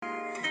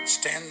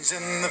Stands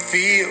in the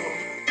field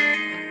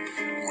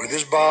with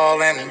his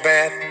ball and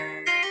bat.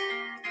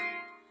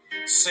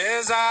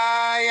 Says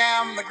I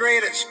am the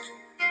greatest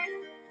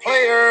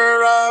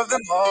player of them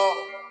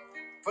all.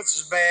 Puts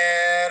his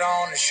bat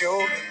on his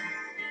shoulder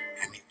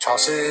and he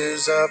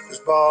tosses up his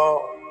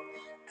ball.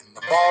 And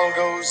the ball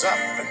goes up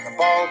and the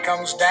ball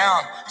comes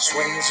down.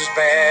 Swings his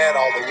bat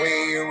all the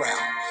way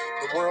around.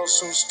 The world's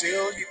so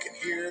still you can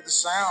hear the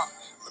sound.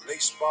 The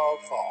baseball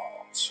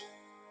falls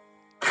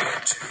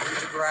to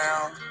the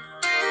ground.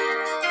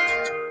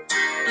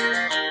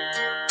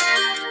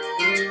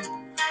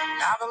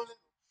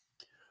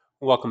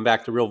 Welcome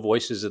back to Real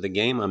Voices of the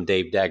Game. I'm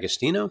Dave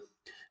Dagostino,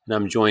 and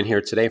I'm joined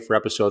here today for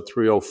episode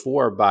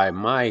 304 by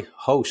my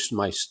host,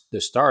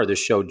 the star of this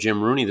show,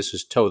 Jim Rooney. This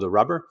is Toe the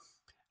Rubber.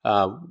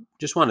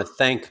 Just want to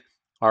thank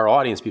our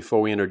audience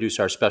before we introduce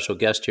our special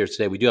guest here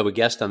today. We do have a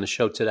guest on the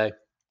show today,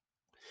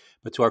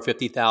 but to our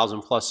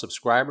 50,000 plus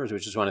subscribers, we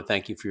just want to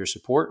thank you for your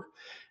support.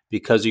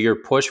 Because of your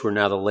push, we're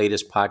now the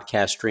latest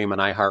podcast stream on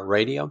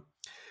iHeartRadio.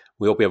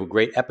 We hope we have a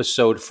great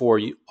episode for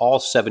you, all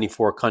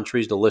 74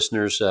 countries. The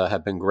listeners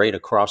have been great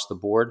across the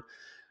board.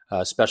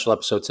 Special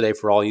episode today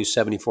for all you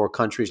 74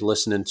 countries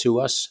listening to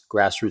us,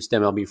 grassroots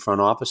MLB front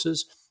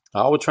offices.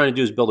 All we're trying to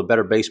do is build a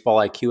better baseball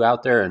IQ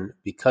out there, and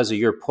because of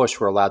your push,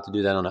 we're allowed to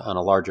do that on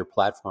a larger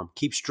platform.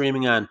 Keep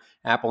streaming on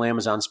Apple,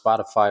 Amazon,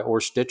 Spotify,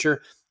 or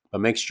Stitcher, but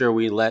make sure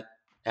we let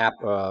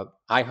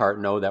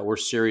iHeart know that we're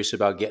serious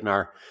about getting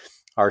our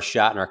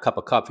shot and our cup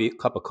of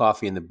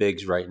coffee in the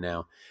bigs right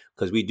now,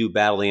 because we do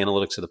battle the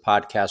analytics of the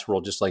podcast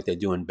world just like they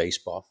do in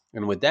baseball.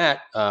 And with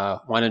that, I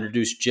want to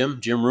introduce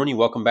Jim Rooney.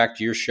 Welcome back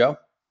to your show.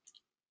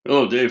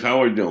 Hello, Dave.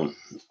 How are you doing?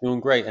 Doing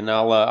great. And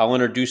I'll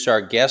introduce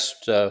our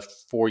guest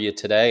for you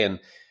today and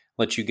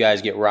let you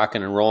guys get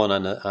rocking and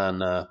rolling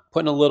on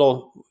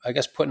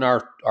putting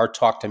our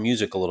talk to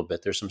music a little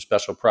bit. There's some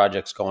special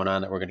projects going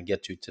on that we're going to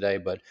get to today.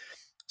 But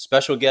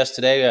special guest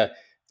today,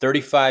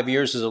 35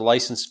 years as a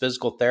licensed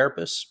physical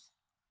therapist,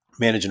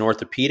 managing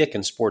orthopedic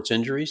and sports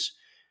injuries.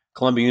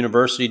 Columbia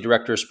University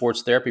Director of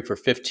Sports Therapy for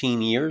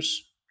 15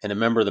 years and a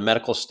member of the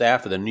medical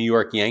staff of the New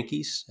York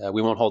Yankees.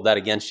 We won't hold that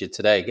against you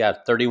today.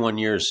 Got 31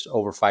 years,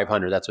 over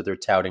 500. That's what they're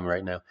touting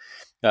right now.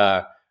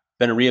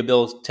 Been a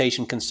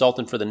rehabilitation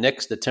consultant for the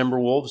Knicks, the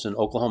Timberwolves, and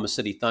Oklahoma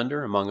City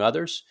Thunder, among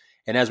others.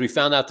 And as we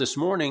found out this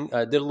morning,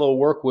 did a little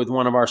work with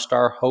one of our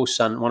star hosts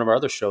on one of our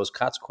other shows,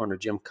 Cott's Corner,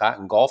 Jim Cott,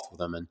 and golfed with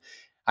him. And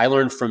I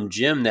learned from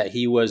Jim that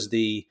he was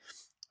the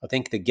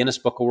Guinness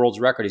Book of World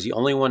Records. He's the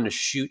only one to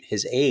shoot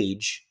his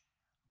age,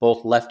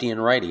 both lefty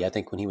and righty, I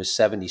think when he was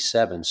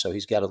 77. So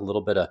he's got a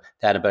little bit of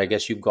that, but I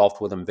guess you've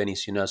golfed with him, Vinny.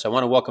 So I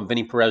want to welcome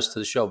Vinny Perez to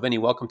the show. Vinny,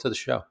 welcome to the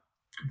show.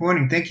 Good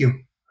morning. Thank you.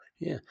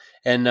 Yeah.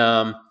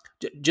 And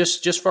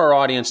just for our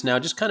audience now,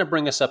 just kind of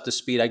bring us up to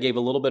speed. I gave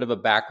a little bit of a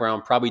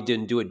background, probably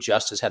didn't do it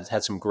justice, had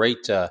some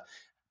great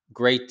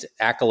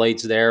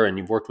accolades there, and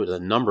you've worked with a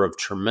number of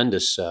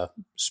tremendous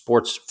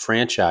sports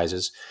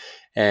franchises.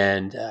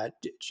 And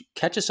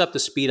catch us up to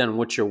speed on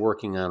what you're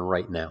working on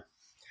right now.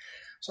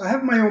 So I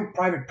have my own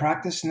private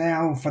practice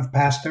now for the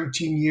past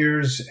 13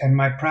 years, and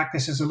my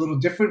practice is a little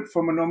different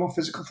from a normal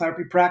physical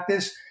therapy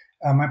practice.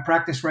 My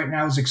practice right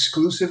now is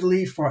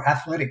exclusively for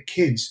athletic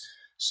kids.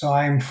 So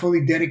I am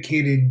fully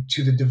dedicated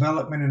to the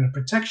development and the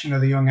protection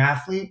of the young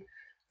athlete.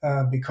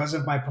 Because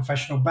of my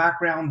professional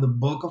background, the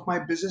bulk of my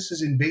business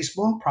is in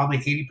baseball. Probably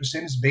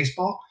 80% is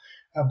baseball.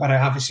 But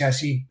I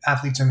see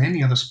athletes in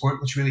any other sport,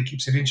 which really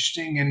keeps it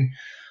interesting. And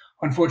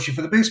unfortunately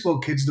for the baseball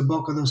kids, the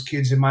bulk of those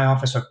kids in my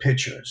office are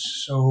pitchers.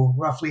 So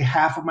roughly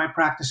half of my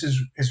practice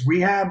is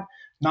rehab,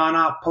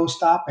 non-op,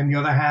 post-op, and the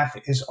other half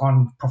is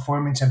on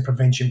performance and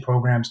prevention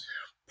programs,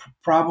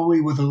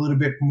 probably with a little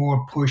bit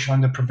more push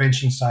on the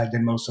prevention side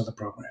than most other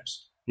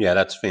programs. Yeah,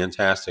 that's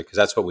fantastic, because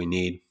that's what we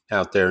need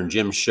out there. And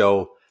Jim's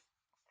show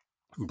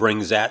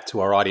brings that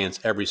to our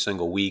audience every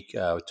single week.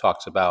 It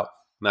talks about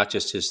not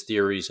just his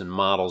theories and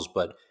models,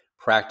 but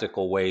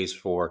practical ways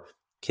for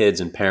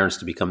kids and parents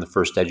to become the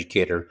first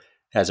educator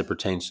as it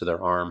pertains to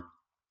their arm.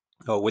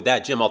 With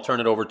that, Jim, I'll turn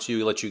it over to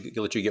you. Let you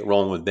get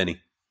rolling with Vinny.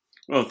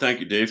 Well,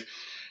 thank you, Dave.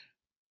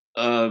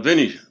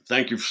 Vinny,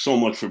 thank you so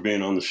much for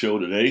being on the show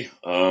today.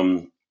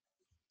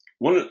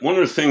 One of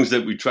the things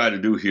that we try to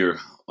do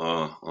here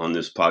on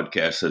this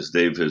podcast, as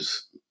Dave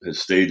has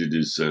stated,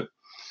 is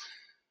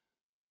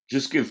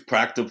just give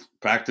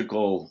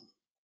practical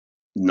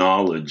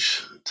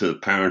knowledge to the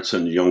parents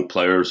and the young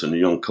players and the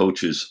young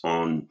coaches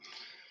on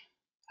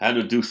how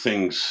to do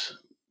things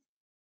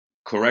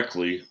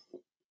correctly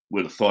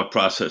with a thought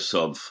process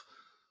of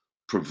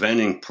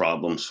preventing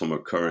problems from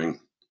occurring.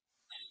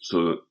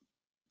 So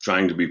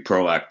trying to be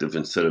proactive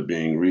instead of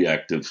being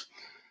reactive.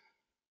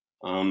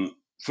 From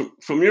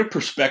your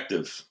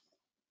perspective,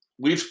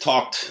 we've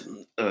talked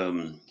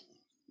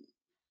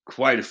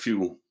quite a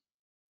few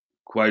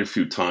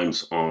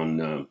times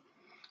on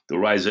the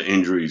rise of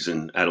injuries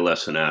in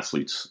adolescent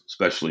athletes,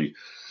 especially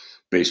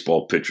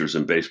baseball pitchers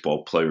and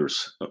baseball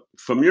players.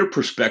 From your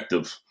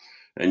perspective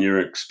and your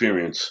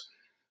experience,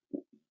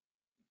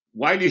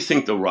 why do you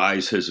think the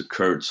rise has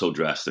occurred so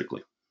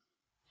drastically?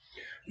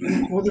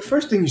 Well, the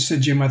first thing you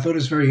said, Jim, I thought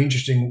is very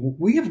interesting.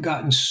 We have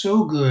gotten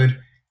so good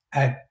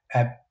at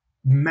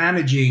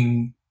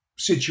managing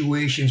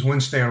situations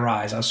once they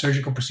arise. Our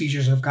surgical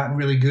procedures have gotten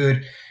really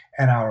good,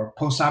 and our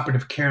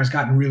post-operative care has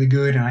gotten really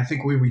good. And I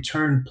think we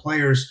return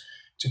players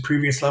to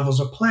previous levels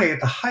of play at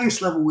the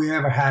highest level we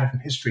ever had in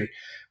history.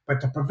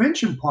 But the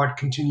prevention part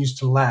continues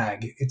to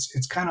lag.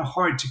 It's kind of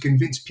hard to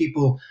convince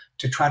people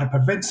to try to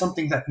prevent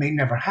something that may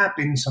never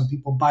happen. Some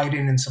people bite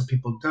in, and some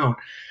people don't.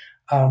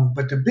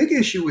 But the big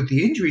issue with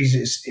the injuries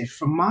is,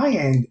 from my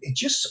end, it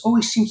just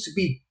always seems to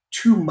be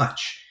too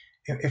much.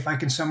 If I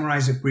can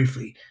summarize it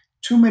briefly,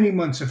 too many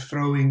months of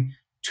throwing,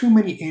 too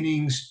many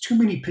innings, too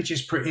many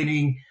pitches per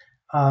inning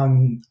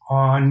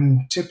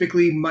on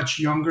typically much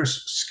younger,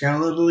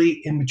 skeletally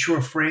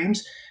immature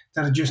frames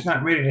that are just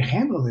not ready to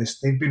handle this.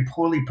 They've been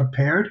poorly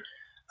prepared.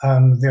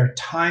 Their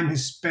time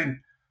is spent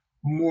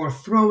more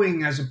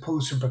throwing as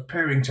opposed to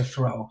preparing to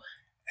throw.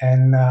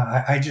 And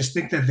I just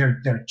think that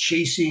they're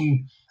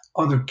chasing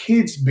other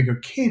kids, bigger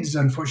kids.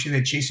 Unfortunately,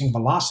 they're chasing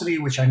velocity,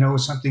 which I know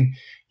is something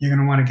you're going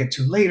to want to get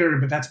to later,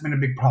 but that's been a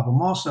big problem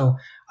also.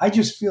 I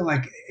just feel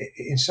like,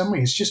 in some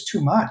ways, it's just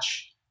too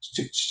much.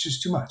 It's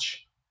just too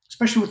much,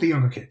 especially with the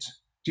younger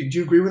kids. Do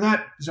you agree with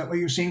that? Is that what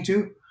you're seeing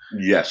too?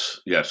 Yes,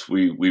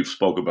 we've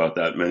spoke about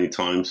that many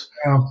times.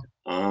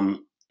 Yeah.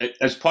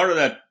 As part of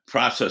that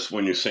process,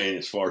 when you're saying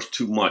as far as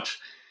too much,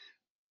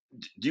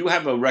 do you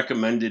have a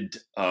recommended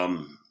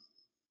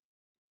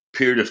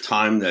period of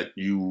time that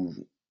you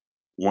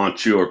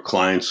want your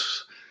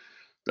clients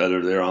that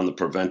are there on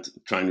the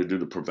trying to do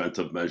the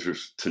preventive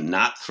measures to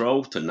not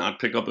throw, to not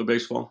pick up a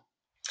baseball?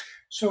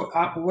 So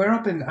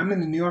I'm in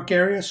the New York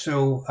area.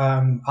 So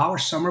our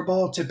summer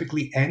ball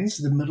typically ends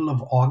the middle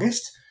of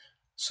August.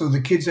 So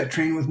the kids that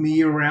train with me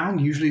year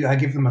round, usually I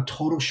give them a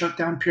total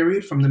shutdown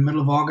period from the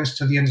middle of August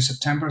to the end of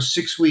September,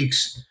 6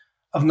 weeks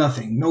of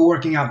nothing, no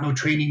working out, no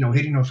training, no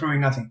hitting, no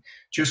throwing, nothing.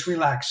 Just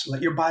relax,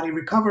 let your body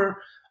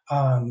recover.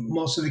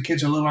 Most of the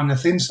kids are a little on the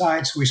thin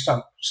side, so we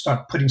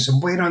start putting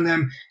some weight on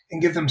them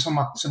and give them some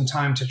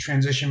time to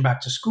transition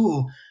back to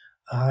school.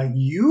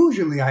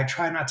 Usually, I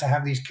try not to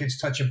have these kids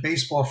touch a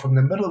baseball from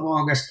the middle of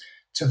August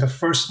to the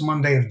first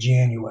Monday of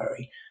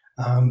January.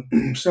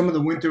 Some of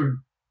the winter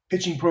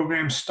pitching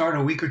programs start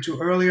a week or two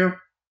earlier,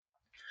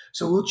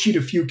 so we'll cheat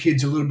a few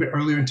kids a little bit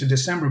earlier into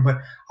December. But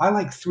I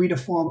like 3 to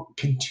 4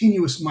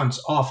 continuous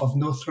months off of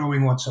no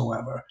throwing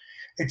whatsoever.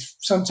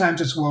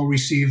 Sometimes it's well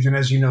received, and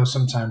as you know,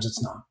 sometimes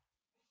it's not.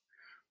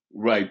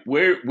 Right.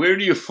 Where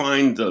do you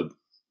find the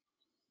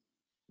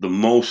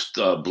most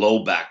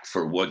blowback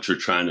for what you're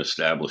trying to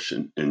establish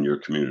in your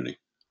community?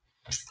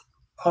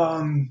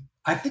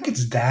 I think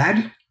it's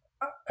dad.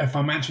 If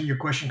I'm answering your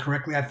question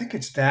correctly, I think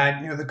it's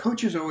dad. The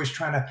coaches are always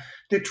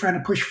they're trying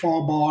to push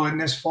fall ball and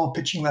there's fall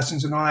pitching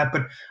lessons and all that,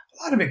 but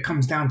a lot of it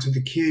comes down to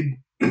the kid,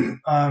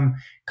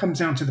 comes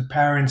down to the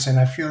parents, and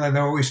I feel like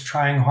they're always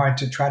trying hard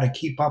to try to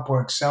keep up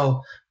or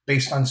excel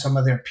based on some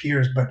of their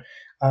peers. But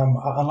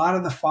a lot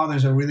of the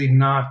fathers are really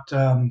not,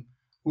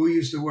 we'll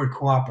use the word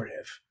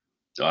cooperative.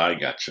 I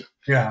gotcha.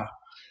 Yeah.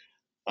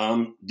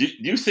 Do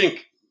you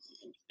think,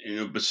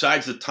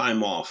 besides the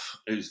time off,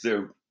 is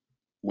there,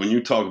 when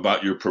you talk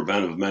about your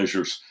preventive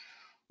measures,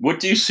 what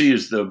do you see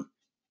as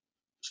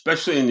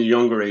especially in the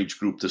younger age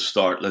group to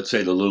start, let's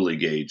say the Little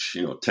League age,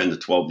 10 to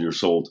 12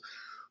 years old,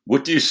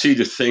 what do you see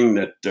the thing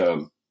that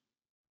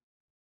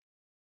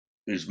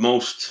is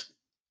most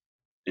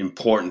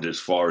important as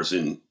far as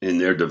in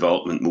their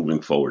development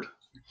moving forward?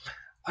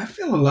 I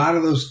feel a lot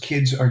of those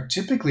kids are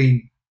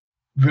typically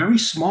very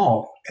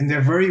small and they're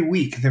very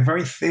weak. They're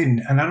very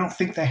thin. And I don't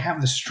think they have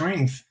the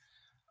strength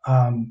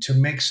to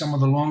make some of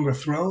the longer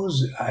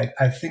throws.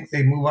 I think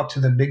they move up to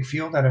the big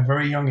field at a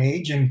very young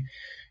age. And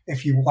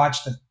if you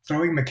watch the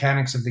throwing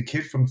mechanics of the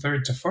kid from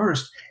third to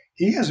first,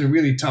 he has a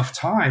really tough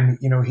time.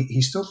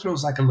 He still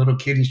throws like a little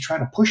kid. He's trying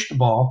to push the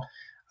ball,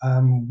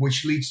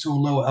 which leads to a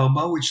low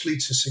elbow, which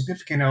leads to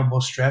significant elbow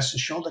stress. The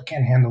shoulder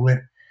can't handle it.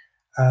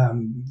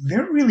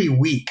 They're really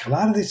weak. A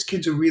lot of these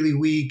kids are really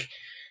weak.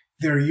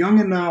 They're young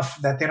enough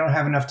that they don't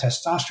have enough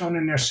testosterone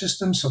in their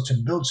system. So to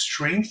build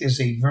strength is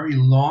a very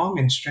long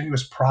and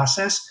strenuous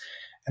process.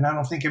 And I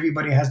don't think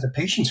everybody has the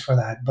patience for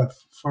that. But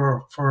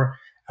for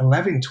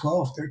 11,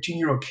 12,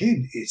 13-year-old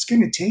kid, it's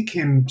going to take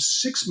him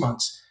 6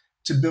 months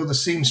to build the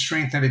same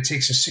strength that it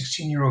takes a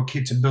 16-year-old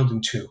kid to build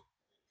in 2.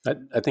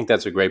 I think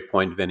that's a great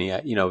point, Vinny.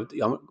 I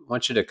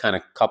want you to kind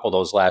of couple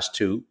those last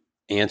two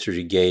answers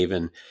you gave.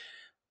 And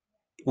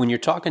when you're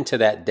talking to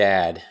that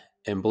dad,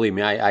 and believe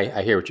me,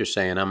 I hear what you're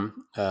saying. I'm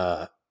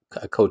a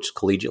coach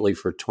collegiately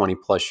for 20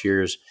 plus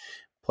years,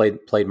 played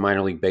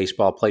minor league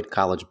baseball, played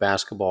college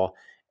basketball,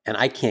 and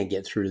I can't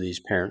get through to these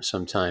parents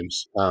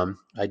sometimes.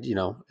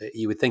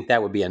 You would think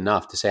that would be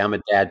enough to say I'm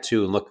a dad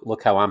too, and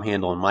look how I'm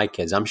handling my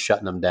kids. I'm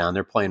shutting them down.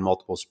 They're playing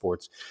multiple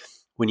sports.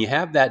 When you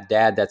have that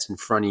dad that's in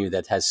front of you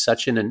that has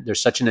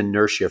there's such an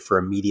inertia for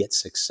immediate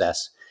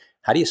success,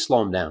 how do you slow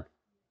them down?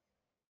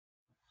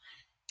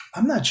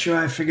 I'm not sure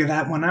I figured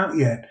that one out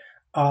yet.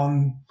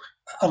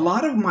 A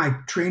lot of my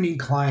training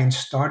clients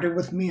started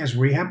with me as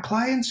rehab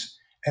clients,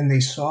 and they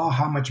saw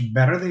how much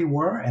better they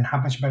were and how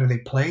much better they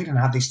played and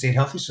how they stayed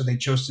healthy. So they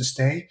chose to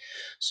stay.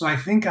 So I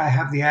think I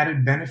have the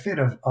added benefit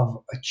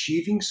of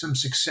achieving some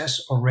success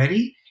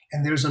already.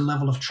 And there's a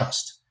level of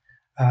trust.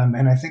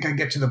 And I think I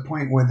get to the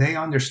point where they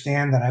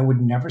understand that I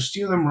would never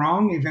steer them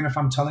wrong, even if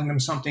I'm telling them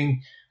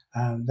something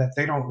that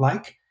they don't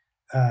like.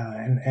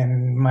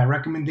 And my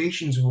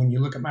recommendations, when you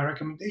look at my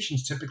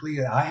recommendations,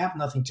 typically I have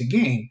nothing to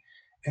gain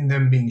in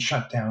them being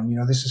shut down.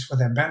 This is for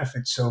their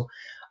benefit. So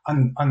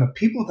on the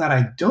people that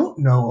I don't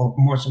know, or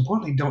more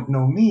importantly, don't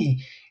know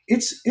me,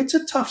 it's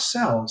a tough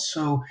sell.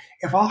 So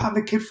if I'll have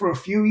a kid for a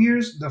few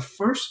years, the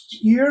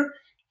first year,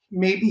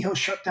 maybe he'll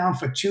shut down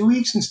for 2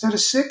 weeks instead of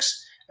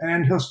 6, and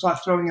then he'll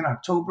start throwing in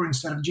October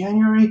instead of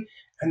January.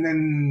 And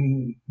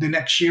then the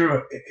next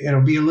year,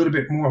 it'll be a little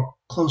bit more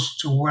close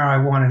to where I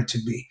wanted it to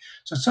be.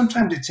 So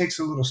sometimes it takes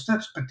a little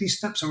steps, but these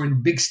steps are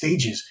in big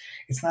stages.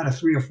 It's not a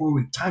 3 or 4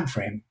 week time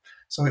frame.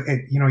 So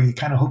you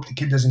kind of hope the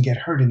kid doesn't get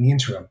hurt in the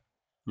interim.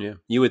 Yeah,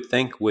 you would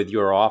think with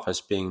your office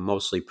being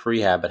mostly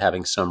prehab but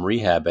having some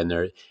rehab in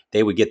there,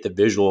 they would get the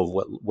visual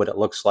of what it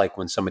looks like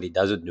when somebody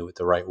doesn't do it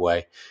the right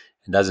way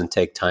and doesn't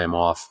take time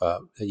off.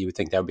 You would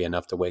think that would be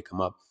enough to wake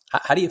them up.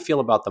 How do you feel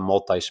about the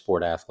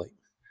multi-sport athlete?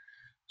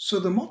 So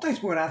the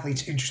multi-sport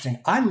athlete's interesting.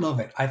 I love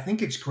it. I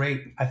think it's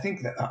great. I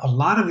think that a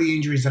lot of the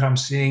injuries that I'm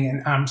seeing,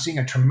 and I'm seeing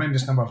a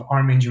tremendous number of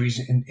arm injuries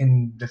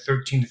in the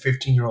 13 to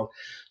 15-year-old.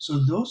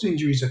 So those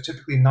injuries are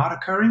typically not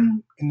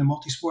occurring in the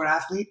multi-sport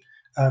athlete.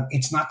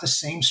 It's not the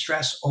same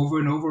stress over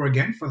and over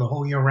again for the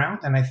whole year round.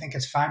 And I think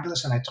it's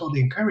fabulous, and I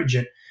totally encourage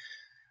it.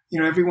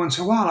 Every once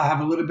in a while, I have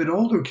a little bit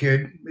older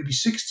kid, maybe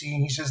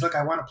 16. He says, look,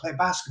 I want to play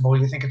basketball.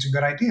 You think it's a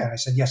good idea? And I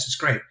said, yes, it's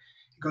great.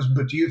 He goes,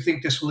 but do you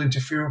think this will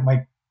interfere with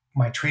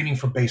my training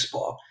for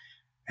baseball?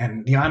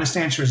 And the honest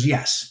answer is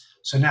yes.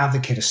 So now the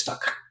kid is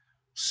stuck.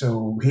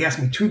 So he asked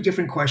me 2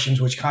 different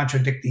questions which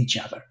contradict each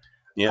other.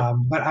 Yeah.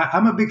 But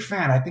I'm a big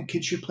fan. I think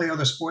kids should play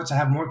other sports. I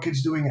have more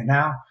kids doing it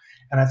now.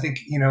 And I think,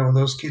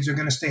 those kids are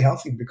going to stay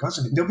healthy because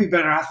of it. They'll be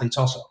better athletes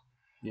also.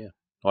 Yeah.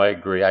 Well, I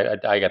agree.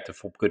 I got the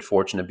good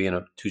fortune of being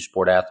a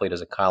 2-sport athlete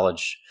as a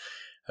college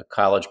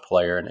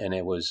player, and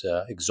it was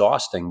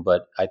exhausting,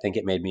 but I think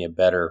it made me a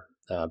better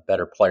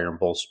player in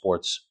both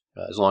sports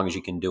as long as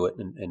you can do it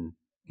and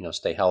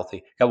stay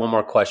healthy. Got one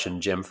more question,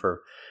 Jim,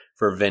 for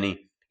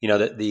Vinny.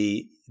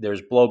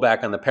 There's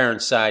blowback on the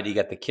parent side. You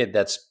got the kid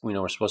that's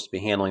we're supposed to be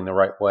handling the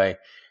right way.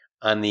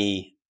 On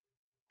the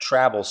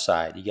travel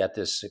side, you got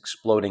this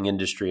exploding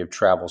industry of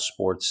travel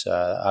sports.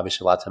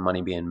 Obviously, lots of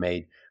money being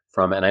made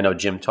from it. And I know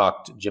Jim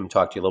talked to you a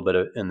little bit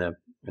in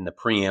the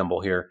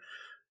preamble here,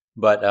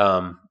 but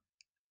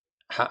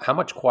how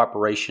much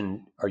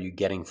cooperation are you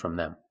getting from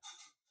them?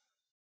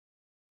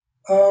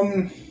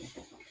 Or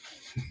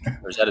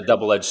is that a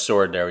double-edged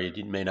sword there?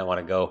 You may not want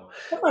to go.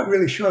 I'm not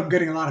really sure I'm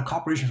getting a lot of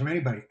cooperation from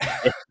anybody.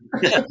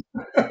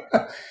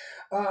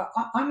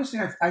 Honestly,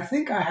 I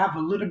think I have a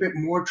little bit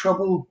more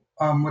trouble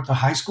with the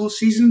high school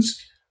seasons.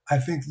 I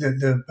think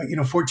that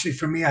fortunately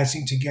for me, I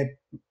seem to get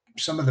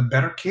some of the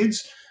better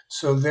kids.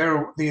 So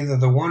they're either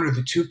the 1 or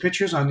the 2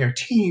 pitchers on their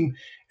team.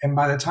 And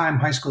by the time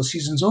high school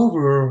season's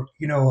over,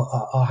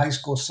 a high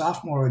school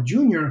sophomore or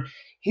junior,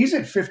 he's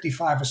at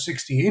 55 or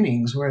 60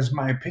 innings, whereas in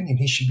my opinion,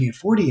 he should be at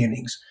 40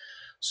 innings.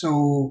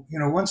 So,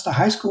 once the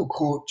high school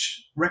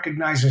coach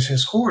recognizes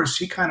his horse,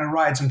 he kind of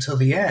rides until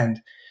the end.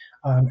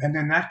 And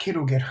then that kid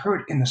will get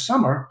hurt in the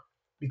summer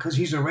because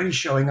he's already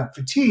showing up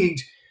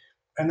fatigued.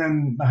 And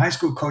then the high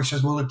school coach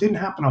says, well, it didn't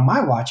happen on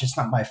my watch. It's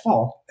not my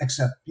fault,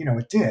 except,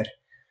 it did.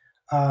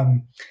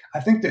 I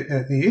think that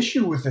the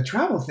issue with the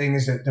travel thing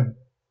is that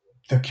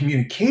the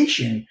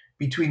communication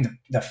between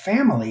the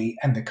family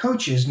and the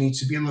coaches needs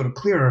to be a little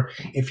clearer.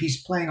 If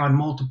he's playing on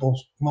multiple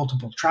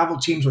travel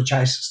teams, which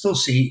I still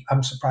see,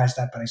 I'm surprised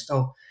at, but I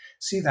still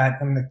see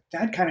that. And the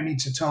dad kind of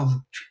needs to tell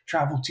the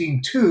travel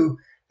team too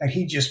that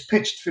he just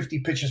pitched 50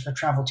 pitches for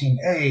travel team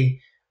A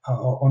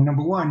or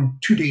number 1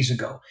 2 days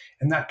ago,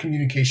 and that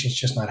communication is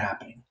just not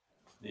happening.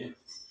 Yeah.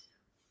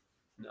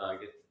 No, I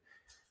get it.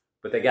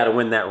 But they got to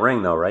win that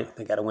ring, though, right?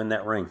 They got to win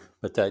that ring.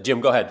 But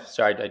Jim, go ahead.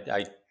 Sorry,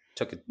 I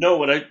took it.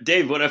 No,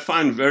 Dave, what I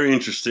find very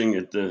interesting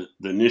at the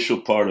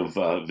initial part of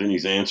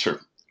Vinny's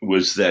answer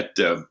was that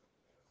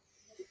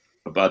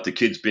about the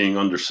kids being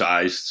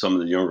undersized, some of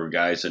the younger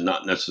guys, and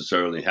not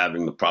necessarily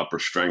having the proper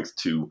strength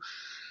to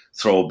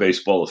throw a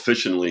baseball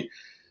efficiently.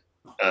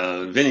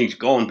 Vinny,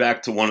 going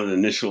back to one of the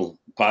initial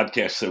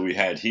podcasts that we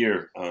had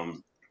here,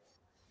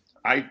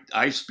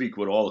 I speak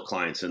with all the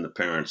clients and the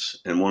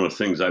parents, and one of the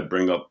things I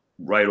bring up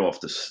right off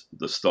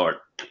the start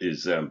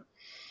is,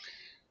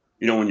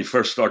 when you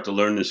first start to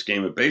learn this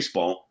game of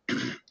baseball,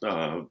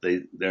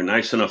 they're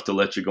nice enough to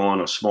let you go on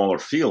a smaller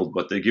field,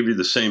 but they give you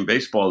the same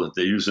baseball that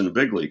they use in the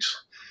big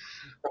leagues.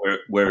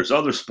 Whereas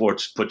other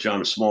sports put you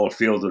on a smaller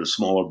field with a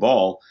smaller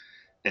ball.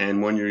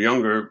 And when you're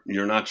younger,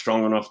 you're not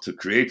strong enough to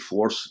create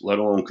force, let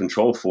alone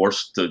control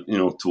force to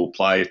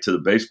apply it to the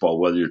baseball,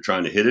 whether you're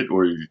trying to hit it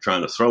or you're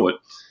trying to throw it.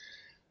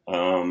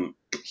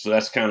 So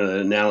that's kind of the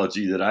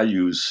analogy that I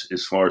use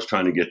as far as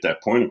trying to get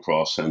that point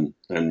across and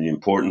the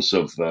importance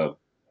of,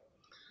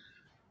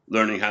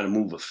 learning how to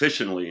move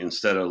efficiently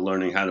instead of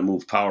learning how to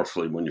move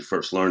powerfully when you're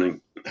first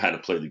learning how to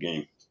play the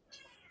game.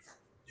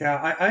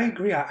 Yeah, I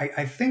agree.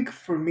 I think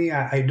for me,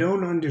 I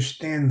don't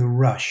understand the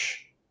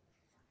rush.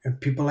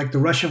 And people like the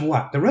rush of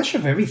what? The rush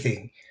of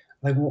everything.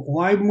 Like,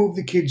 why move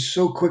the kids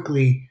so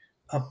quickly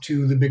up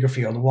to the bigger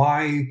field?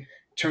 Why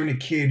turn a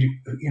kid,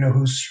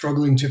 who's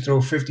struggling to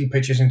throw 50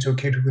 pitches into a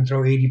kid who can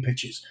throw 80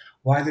 pitches?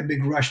 Why the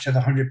big rush to the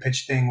 100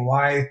 pitch thing?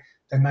 Why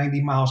the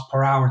 90 miles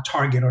per hour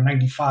target, or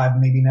 95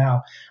 maybe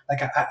now?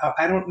 Like,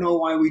 I don't know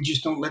why we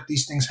just don't let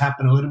these things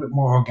happen a little bit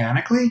more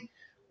organically,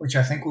 which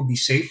I think will be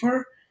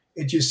safer.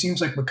 It just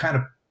seems like we're kind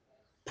of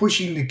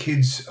pushing the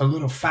kids a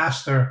little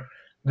faster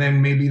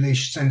than maybe they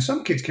should. And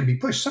some kids can be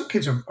pushed. Some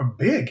kids are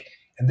big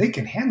and they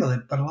can handle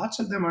it, but lots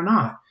of them are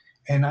not.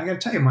 And I got to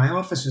tell you, my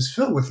office is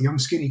filled with young,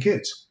 skinny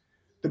kids.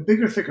 The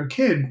bigger, thicker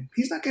kid,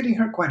 he's not getting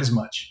hurt quite as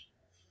much.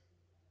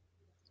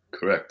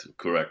 Correct.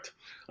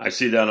 I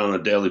see that on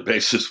a daily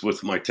basis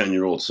with my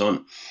 10-year-old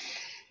son.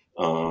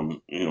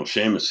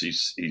 Seamus,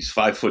 he's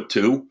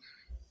 5'2".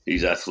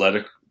 He's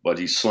athletic, but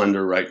he's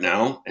slender right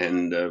now.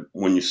 And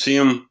when you see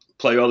him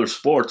play other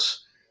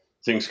sports,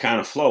 things kind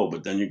of flow.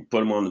 But then you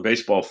put him on the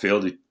baseball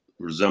field, he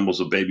resembles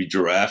a baby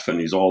giraffe, and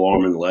he's all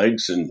arm and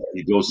legs, and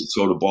he goes to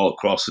throw the ball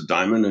across the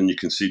diamond, and you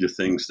can see the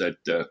things that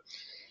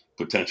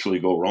potentially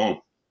go wrong.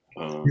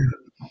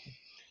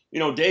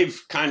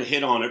 Dave kind of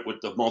hit on it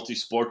with the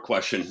multi-sport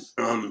question.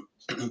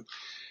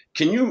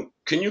 Can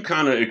you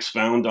kind of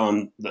expound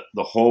on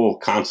the whole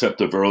concept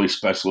of early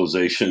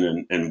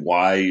specialization and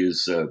why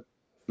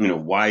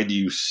do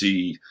you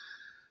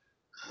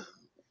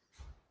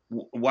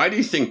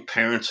think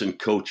parents and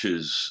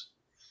coaches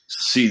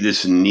see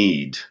this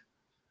need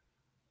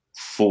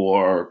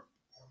for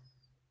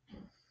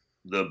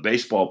the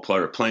baseball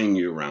player playing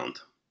year round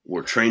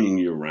or training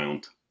year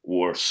round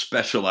or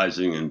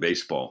specializing in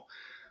baseball?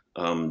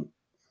 Do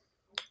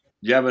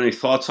you have any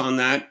thoughts on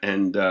that?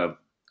 And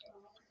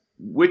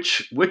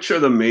which are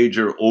the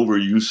major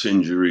overuse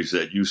injuries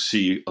that you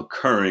see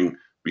occurring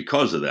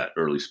because of that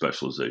early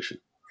specialization?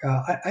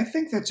 I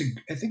think it's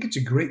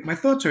a great. My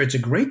thoughts are it's a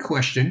great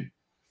question.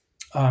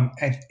 I'm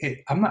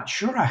not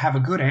sure I have a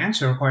good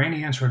answer or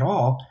any answer at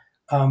all.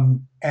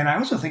 And I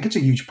also think it's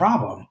a huge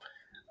problem.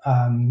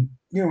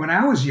 When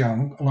I was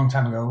young, a long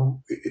time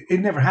ago, it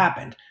never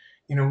happened.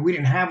 We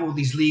didn't have all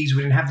these leagues.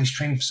 We didn't have these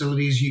training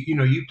facilities.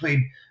 You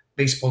played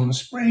baseball in the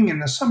spring. In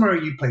the summer,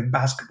 you played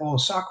basketball,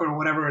 soccer, or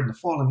whatever. In the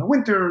fall, in the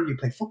winter, you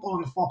played football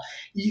in the fall.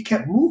 You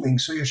kept moving,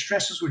 so your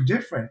stresses were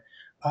different.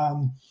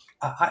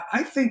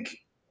 I think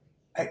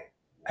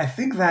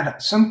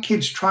that some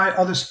kids try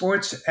other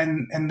sports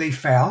and they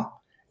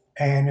fail.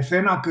 And if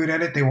they're not good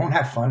at it, they won't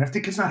have fun. If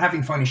the kid's not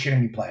having fun, he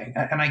shouldn't be playing.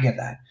 And I get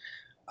that.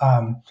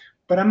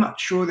 But I'm not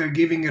sure they're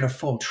giving it a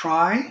full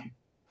try,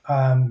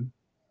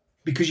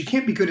 because you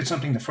can't be good at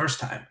something the first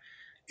time.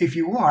 If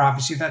you are,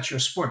 obviously that's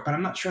your sport, but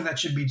I'm not sure that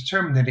should be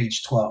determined at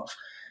age 12.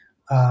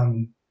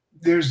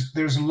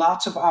 There's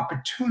lots of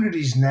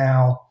opportunities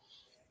now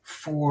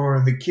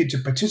for the kid to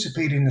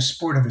participate in the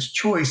sport of his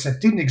choice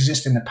that didn't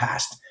exist in the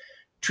past.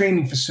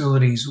 Training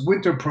facilities,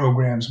 winter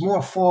programs,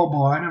 more fall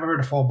ball. I never heard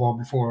of fall ball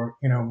before,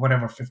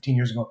 15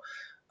 years ago.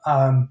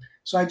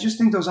 So I just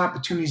think those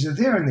opportunities are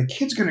there, and the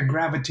kid's going to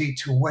gravitate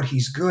to what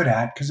he's good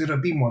at because it'll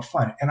be more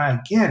fun. And I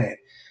get it.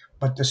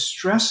 But the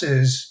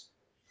stresses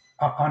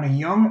on a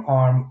young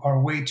arm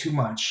are way too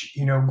much.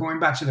 Going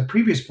back to the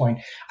previous point,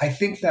 I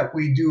think that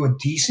we do a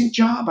decent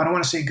job. I don't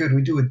want to say good.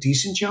 We do a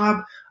decent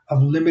job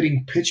of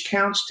limiting pitch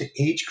counts to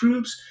age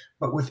groups.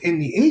 But within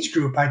the age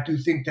group, I do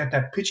think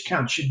that pitch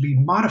count should be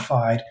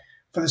modified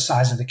for the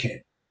size of the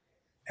kid.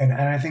 And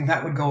I think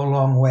that would go a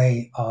long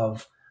way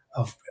of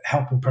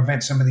helping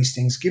prevent some of these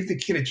things. Give the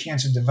kid a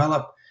chance to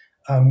develop.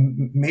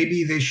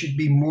 Maybe there should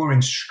be more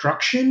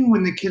instruction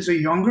when the kids are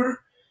younger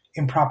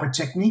in proper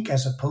technique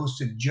as opposed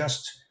to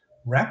just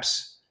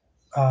reps.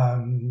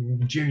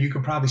 Jim, you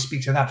could probably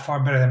speak to that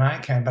far better than I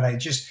can, but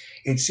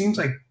it seems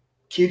like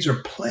kids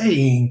are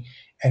playing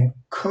and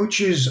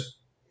coaches,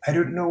 I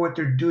don't know what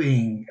they're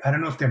doing. I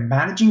don't know if they're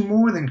managing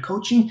more than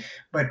coaching,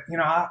 but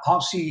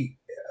I'll see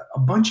a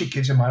bunch of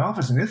kids in my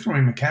office and their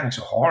throwing mechanics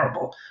are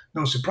horrible.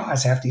 No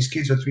surprise, half these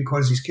kids or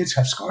 3/4 of these kids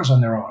have scars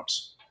on their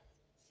arms.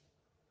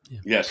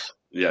 Yeah.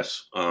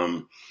 Yes.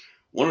 One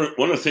of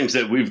the things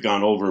that we've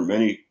gone over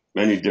many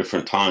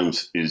different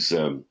times is,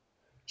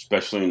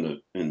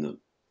 especially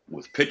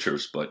with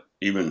pitchers, but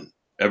even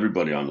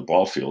everybody on the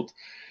ball field,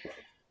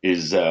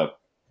 is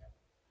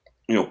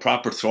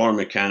proper throwing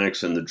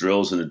mechanics and the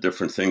drills and the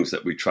different things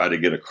that we try to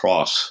get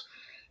across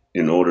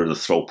in order to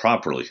throw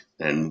properly.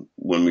 And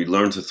when we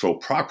learn to throw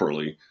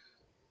properly,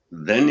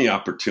 then the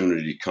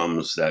opportunity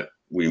comes that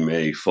we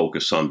may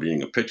focus on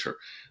being a pitcher.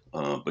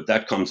 But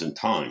that comes in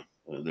time.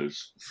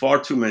 There's far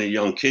too many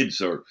young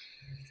kids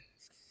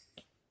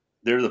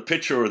they're the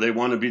pitcher or they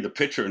want to be the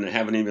pitcher and they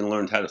haven't even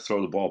learned how to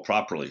throw the ball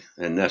properly.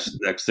 And that's the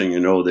next thing you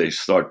know, they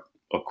start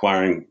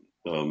acquiring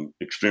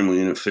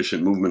extremely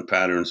inefficient movement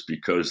patterns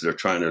because they're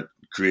trying to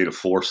create a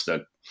force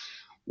that,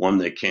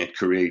 they can't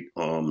create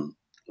in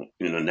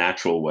a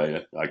natural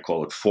way. I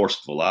call it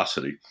forced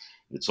velocity.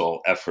 It's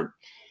all effort.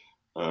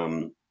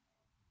 But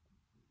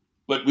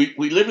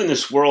we live in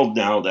this world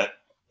now that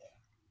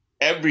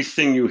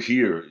everything you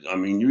hear, I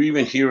mean, you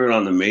even hear it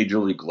on the major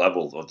league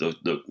level of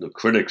the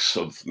critics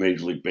of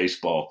Major League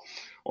Baseball,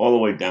 all the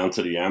way down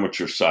to the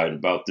amateur side,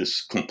 about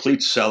this complete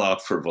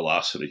sellout for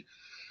velocity.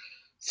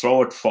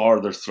 Throw it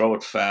farther, throw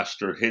it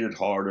faster, hit it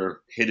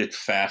harder, hit it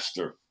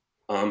faster.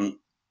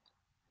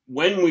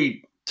 When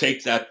we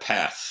take that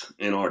path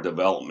in our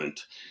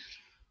development,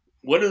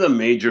 what are the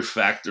major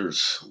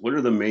factors? What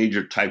are the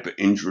major type of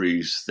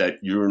injuries that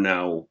you're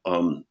now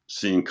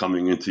seeing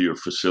coming into your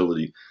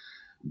facility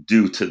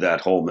due to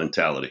that whole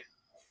mentality?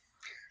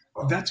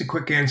 Well, that's a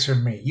quick answer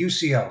to me.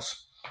 UCLs.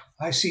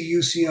 I see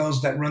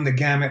UCLs that run the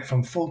gamut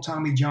from full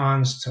Tommy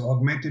Johns to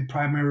augmented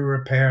primary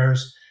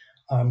repairs,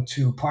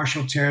 to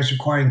partial tears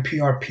requiring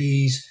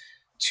PRPs,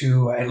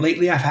 to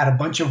lately I've had a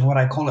bunch of what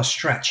I call a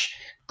stretch.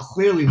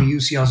 Clearly, the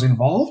UCL's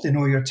involved in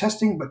all your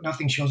testing, but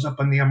nothing shows up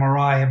on the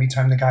MRI. Every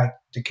time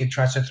the kid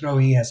tries to throw,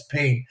 he has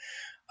pain.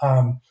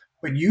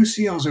 But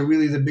UCLs are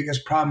really the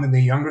biggest problem in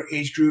the younger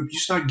age group. You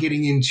start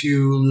getting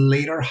into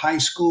later high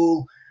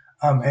school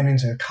and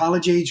into the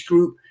college age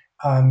group.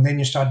 Then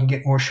you're starting to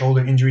get more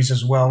shoulder injuries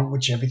as well,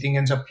 which everything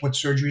ends up with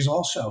surgeries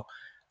also.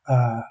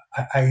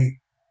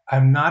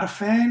 I'm not a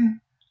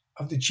fan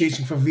of the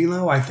chasing for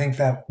velo. I think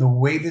that the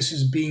way this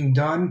is being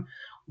done,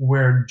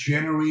 we're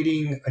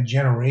generating a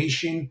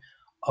generation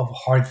of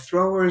hard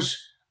throwers,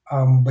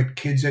 but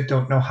kids that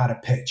don't know how to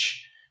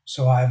pitch.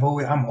 So I'm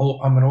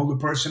an older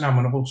person. I'm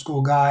an old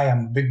school guy.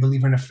 I'm a big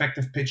believer in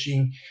effective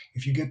pitching.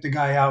 If you get the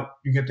guy out,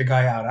 you get the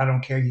guy out. I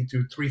don't care. You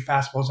threw 3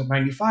 fastballs at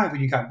 95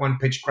 and you got 1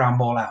 pitch ground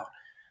ball out.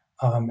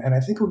 And I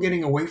think we're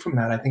getting away from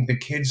that. I think the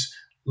kids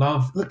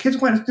want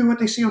to do what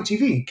they see on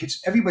TV.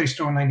 Everybody's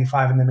throwing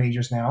 95 in the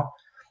majors now.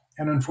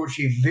 And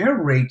unfortunately, their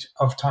rate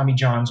of Tommy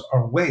Johns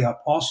are way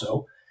up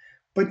also.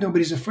 But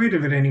nobody's afraid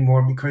of it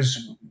anymore because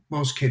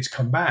most kids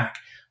come back.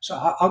 So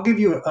I'll give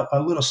you a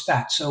little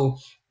stat. So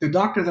the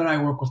doctor that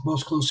I work with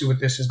most closely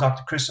with this is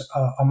Dr. Chris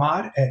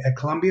Ahmad at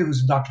Columbia,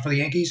 who's a doctor for the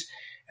Yankees.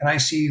 And I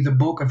see the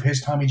bulk of his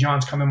Tommy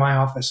Johns come in my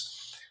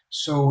office.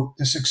 So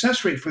the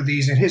success rate for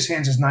these in his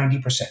hands is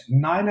 90%.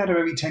 9 out of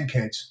every 10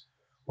 kids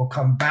will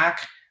come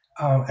back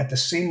at the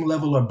same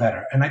level or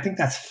better. And I think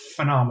that's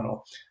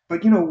phenomenal.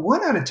 But,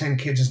 1 out of 10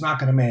 kids is not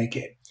going to make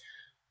it.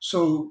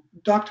 So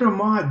Dr.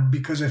 Ahmad,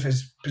 because of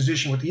his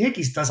position with the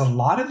Yankees, does a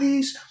lot of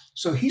these.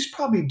 So he's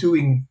probably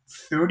doing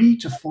 30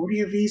 to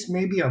 40 of these,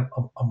 maybe a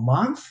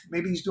month.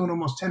 Maybe he's doing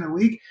almost 10 a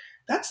week.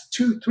 That's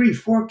 2, 3,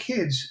 4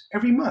 kids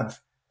every month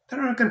that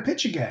are not going to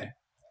pitch again,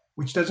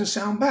 which doesn't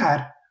sound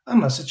bad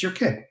unless it's your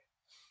kid.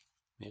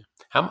 Yeah.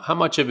 How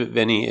much of it,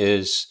 Vinny,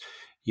 is,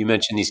 you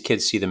mentioned these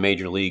kids see the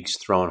major leagues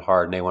throwing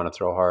hard and they want to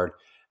throw hard.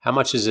 How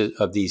much is it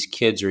of these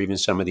kids, or even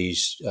some of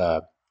these,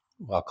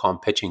 I'll call them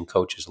pitching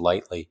coaches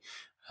lightly?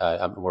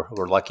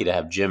 We're lucky to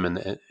have Jim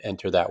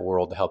enter that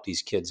world to help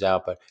these kids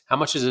out. But how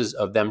much is it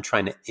of them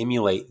trying to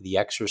emulate the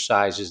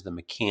exercises, the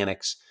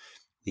mechanics,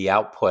 the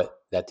output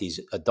that these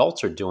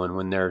adults are doing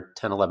when they're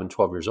 10, 11,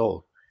 12 years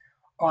old?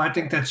 Oh, I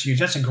think that's huge.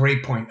 That's a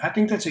great point. I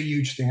think that's a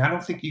huge thing. I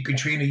don't think you can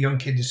train a young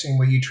kid the same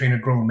way you train a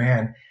grown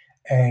man.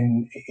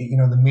 And,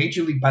 the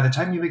major league, by the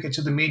time you make it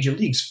to the major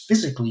leagues,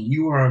 physically,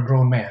 you are a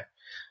grown man.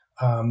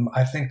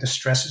 I think the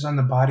stresses on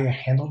the body are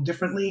handled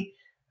differently.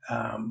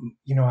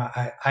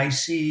 I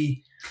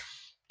see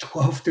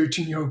 12,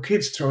 13-year-old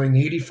kids throwing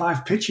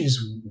 85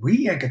 pitches. We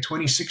yank a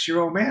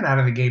 26-year-old man out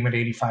of the game at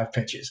 85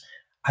 pitches.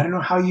 I don't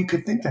know how you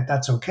could think that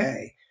that's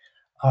okay.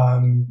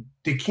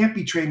 They can't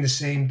be trained the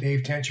same,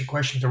 Dave, to answer your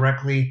question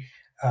directly.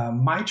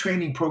 My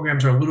training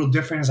programs are a little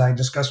different, as I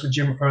discussed with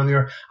Jim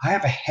earlier. I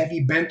have a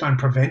heavy bent on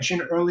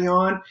prevention early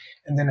on,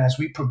 and then as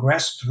we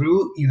progress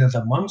through either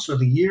the months or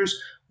the years,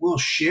 we'll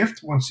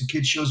shift once the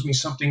kid shows me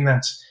something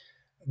that's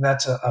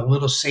a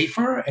little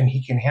safer and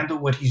he can handle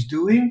what he's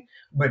doing.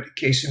 But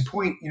case in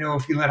point,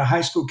 if you let a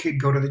high school kid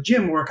go to the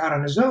gym, work out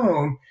on his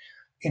own,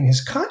 in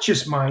his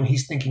conscious mind,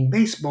 he's thinking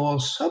baseball.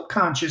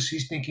 Subconscious,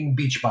 he's thinking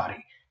beach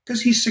body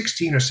because he's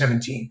 16 or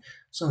 17.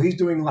 So he's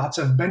doing lots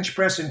of bench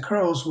press and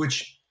curls,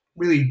 which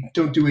really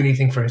don't do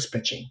anything for his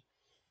pitching.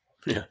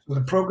 Yeah. So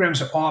the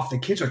programs are off. The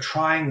kids are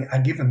trying. I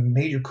give them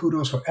major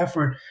kudos for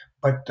effort,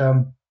 but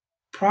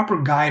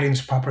proper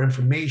guidance, proper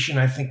information,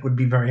 I think would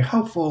be very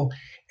helpful.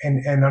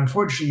 And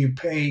unfortunately, you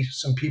pay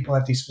some people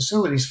at these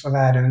facilities for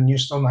that, and you're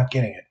still not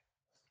getting it.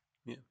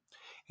 Yeah.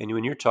 And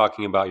when you're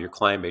talking about your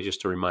client base, just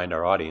to remind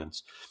our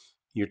audience,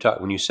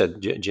 when you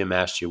said, Jim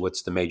asked you,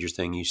 what's the major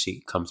thing you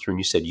see come through, and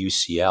you said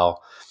UCL,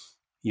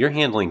 you're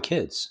handling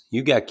kids.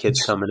 You got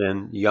kids coming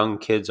in, young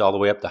kids all the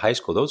way up to high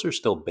school. Those are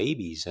still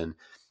babies. And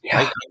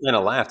I kind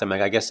of laughed.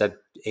 I guess that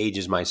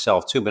ages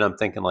myself too, but I'm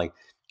thinking like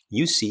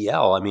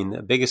UCL.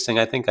 The biggest thing,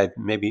 I think I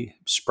maybe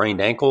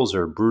sprained ankles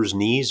or bruised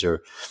knees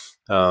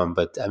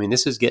but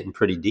this is getting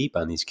pretty deep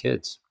on these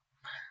kids.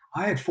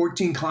 I had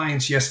 14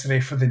 clients yesterday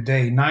for the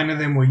day. 9 of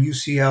them were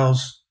UCLs.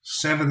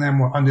 7 of them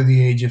were under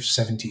the age of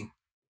 17.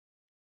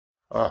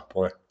 Oh,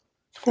 boy.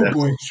 Oh,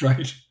 boy, that's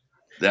right.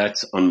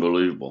 That's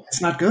unbelievable.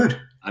 It's not good.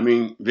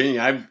 Vinny,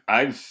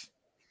 I've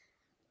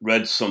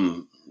read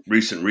some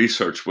recent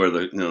research where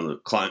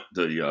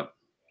the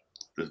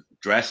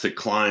drastic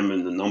climb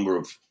in the number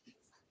of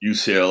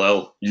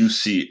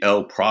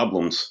UCL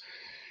problems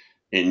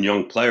in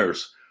young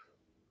players.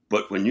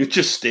 But when you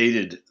just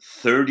stated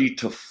 30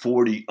 to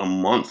 40 a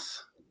month,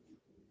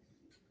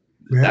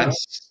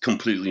 that's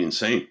completely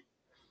insane.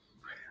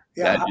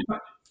 Yeah,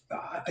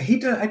 he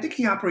does. I think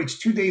he operates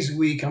 2 days a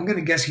week. I'm going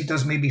to guess he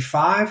does maybe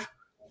 5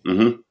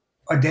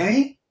 a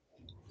day.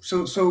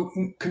 So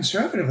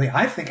conservatively,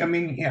 I think. I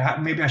mean,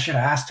 maybe I should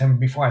have asked him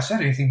before I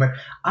said anything, but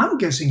I'm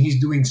guessing he's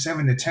doing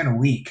 7 to 10 a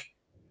week.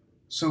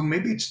 So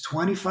maybe it's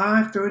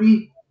 25,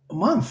 30 a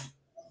month.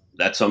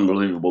 That's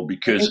unbelievable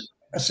because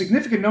a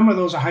significant number of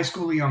those are high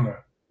school or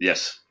younger.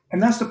 Yes,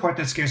 and that's the part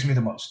that scares me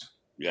the most.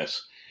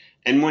 Yes,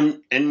 and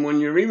when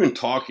you're even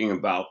talking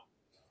about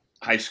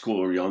high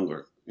school or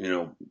younger,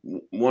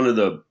 one of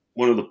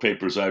the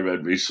papers I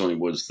read recently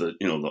was the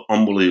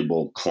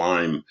unbelievable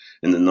climb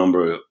in the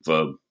number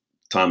of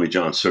Tommy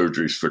John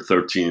surgeries for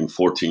 13 and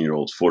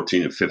 14-year-olds,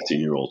 14 and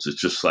 15-year-olds.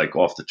 It's just like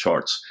off the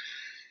charts.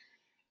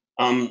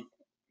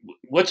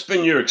 What's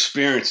been your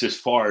experience as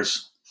far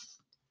as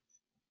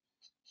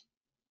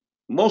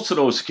most of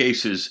those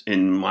cases,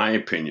 in my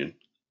opinion,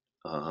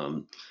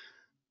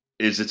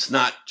 is it's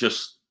not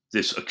just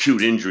this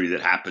acute injury that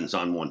happens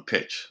on one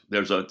pitch.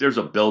 There's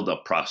a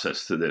build-up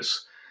process to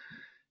this.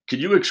 Could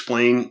you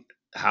explain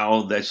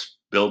how this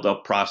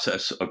build-up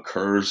process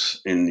occurs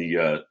in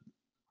the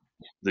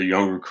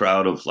younger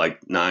crowd of like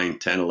 9,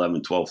 10,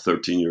 11, 12,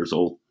 13 years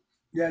old?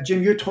 Yeah,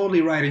 Jim, you're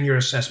totally right in your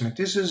assessment.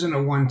 This isn't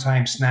a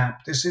one-time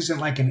snap. This isn't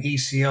like an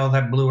ACL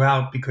that blew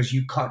out because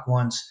you cut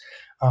once.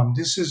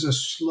 This is a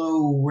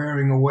slow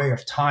wearing away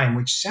of time,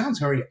 which sounds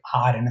very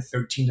odd in a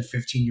 13 to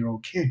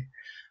 15-year-old kid.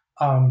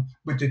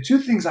 But the two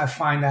things I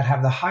find that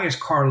have the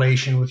highest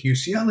correlation with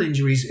UCL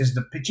injuries is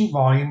the pitching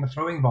volume, the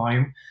throwing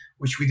volume,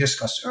 which we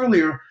discussed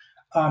earlier.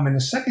 And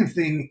the second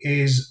thing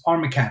is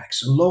arm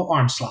mechanics, low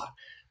arm slot.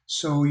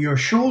 So your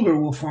shoulder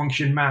will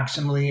function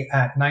maximally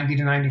at 90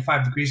 to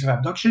 95 degrees of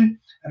abduction.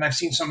 And I've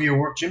seen some of your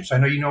work, Jim, so I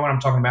know you know what I'm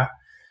talking about.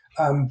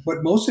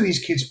 But most of these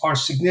kids are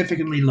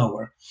significantly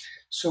lower.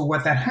 So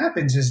what that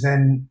happens is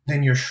then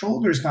your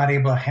shoulder is not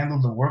able to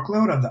handle the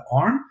workload of the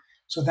arm.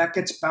 So that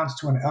gets bounced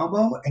to an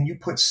elbow, and you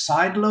put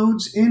side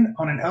loads in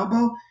on an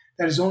elbow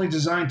that is only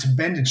designed to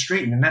bend and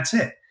straighten, and that's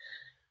it.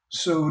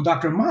 So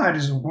Dr. Ahmad,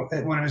 is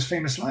one of his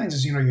famous lines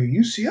is, your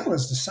UCL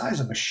is the size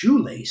of a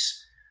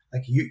shoelace.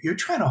 Like you're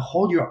trying to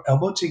hold your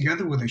elbow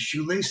together with a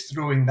shoelace,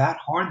 throwing that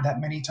hard that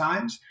many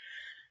times.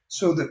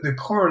 So the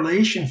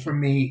correlation for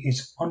me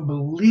is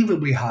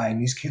unbelievably high in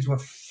these kids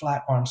with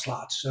flat arm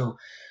slots. So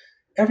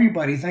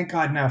everybody, thank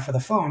God now for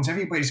the phones,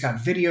 everybody's got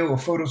video or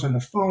photos on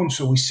the phone.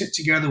 So we sit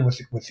together with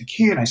the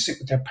kid, I sit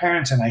with their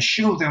parents, and I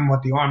show them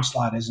what the arm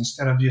slot is.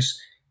 Instead of just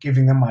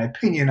giving them my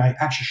opinion, I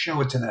actually show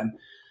it to them.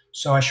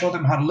 So I show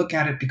them how to look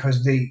at it,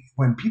 because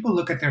when people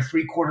look at their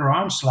 3/4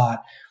 arm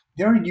slot,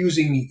 they're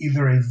using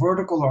either a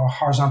vertical or a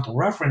horizontal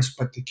reference,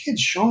 but the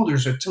kid's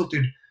shoulders are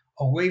tilted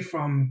away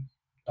from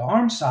the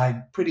arm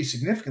side pretty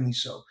significantly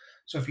so.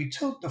 So if you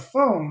tilt the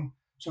phone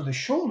so the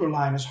shoulder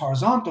line is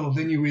horizontal,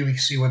 then you really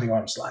see where the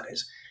arm slot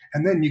is.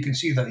 And then you can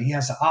see that he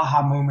has the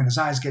aha moment. His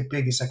eyes get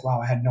big. He's like,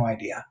 wow, I had no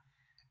idea.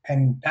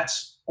 And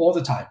that's all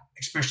the time,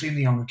 especially in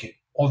the younger kid,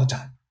 all the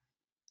time.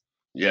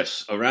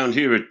 Yes. Around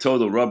here at Toe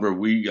the Rubber,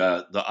 we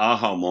the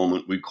aha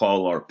moment we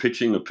call our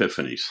pitching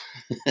epiphanies.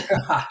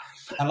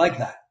 I like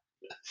that.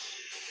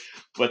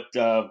 But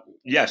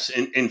yes,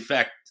 in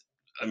fact,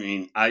 I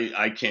mean,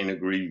 I can't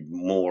agree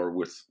more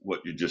with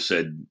what you just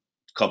said.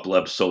 A couple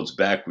episodes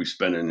back, we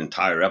spent an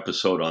entire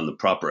episode on the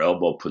proper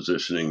elbow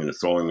positioning and the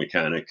throwing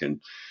mechanic.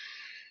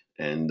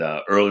 And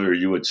earlier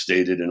you had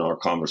stated in our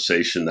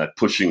conversation that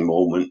pushing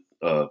movement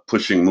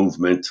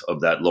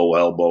of that low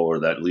elbow or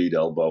that lead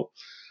elbow,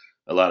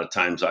 a lot of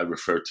times I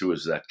refer to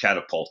as that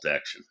catapult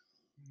action.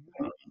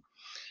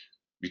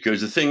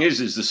 Because the thing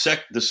is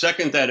the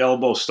second that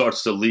elbow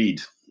starts to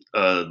lead,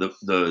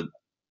 the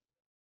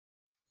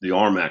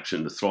arm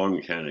action, the throwing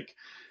mechanic,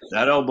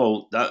 that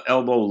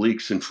elbow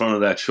leaks in front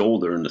of that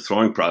shoulder in the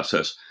throwing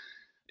process.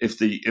 If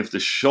the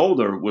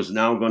shoulder was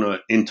now going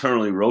to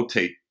internally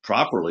rotate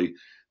properly,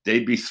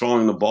 they'd be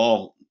throwing the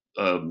ball,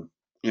 10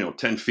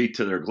 feet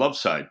to their glove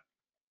side.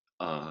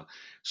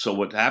 So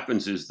what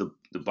happens is the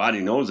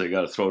body knows they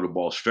got to throw the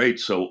ball straight.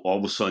 So all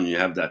of a sudden you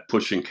have that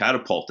pushing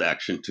catapult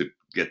action to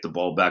get the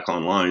ball back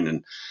online.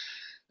 And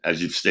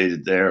as you've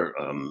stated there,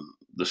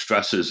 the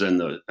stresses and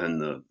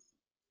the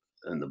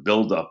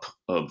buildup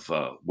of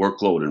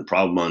workload and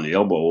problem on the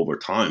elbow over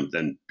time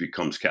then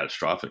becomes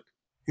catastrophic.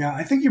 Yeah,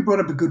 I think you brought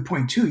up a good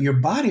point too. Your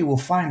body will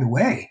find a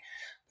way.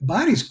 The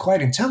body's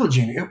quite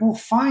intelligent. It will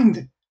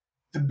find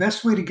the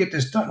best way to get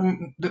this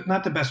done.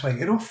 Not the best way.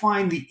 It'll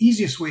find the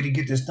easiest way to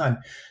get this done.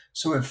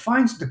 So it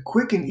finds the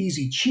quick and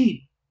easy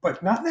cheat,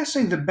 but not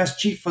necessarily the best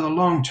cheat for the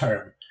long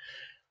term.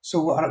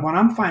 So what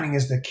I'm finding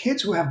is the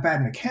kids who have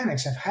bad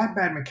mechanics have had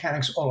bad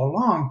mechanics all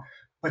along,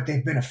 but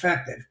they've been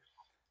effective.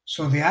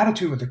 So the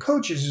attitude with the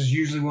coaches is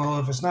usually, well,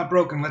 if it's not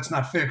broken, let's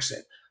not fix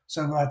it.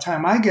 So by the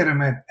time I get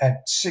him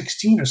at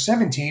 16 or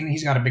 17,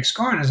 he's got a big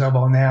scar on his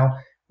elbow now.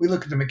 We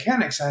look at the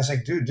mechanics. And I was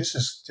like, dude, this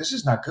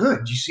is not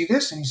good. Do you see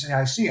this? And he said,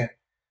 I see it.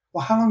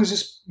 Well, how long has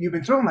this you've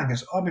been throwing like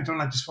this? Oh, I've been throwing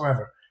like this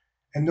forever.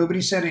 And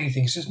nobody said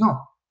anything. He says, no.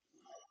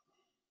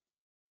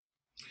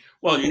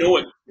 Well, you know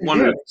what?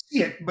 They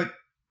see it, but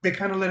they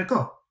kind of let it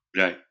go.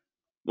 Right.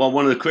 Well,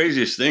 one of the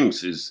craziest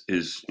things is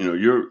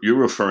you're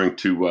referring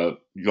to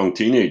young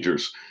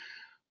teenagers,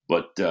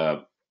 but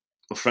a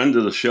friend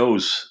of the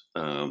show's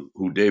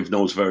who Dave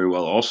knows very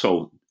well,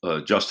 also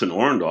Justin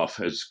Orendorff,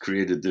 has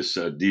created this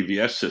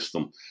DVS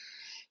system.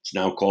 It's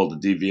now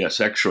called the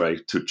DVS X-ray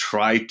to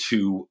try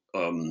to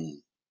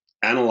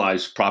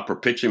analyze proper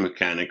pitching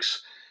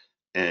mechanics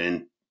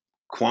and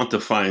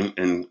quantifying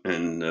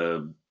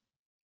and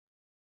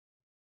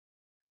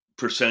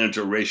percentage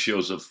or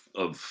ratios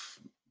of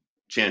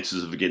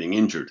chances of getting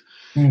injured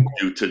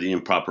due to the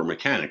improper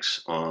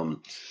mechanics.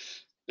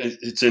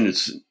 It's in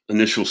its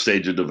initial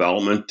stage of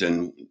development,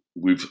 and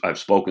I've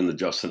spoken to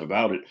Justin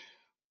about it.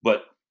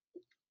 But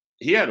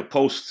he had a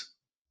post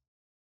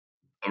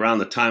around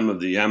the time of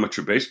the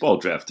amateur baseball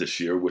draft this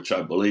year, which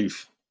I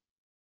believe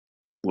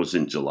was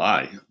in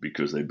July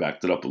because they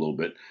backed it up a little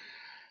bit.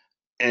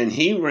 And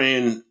he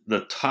ran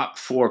the top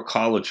 4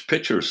 college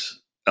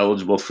pitchers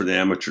eligible for the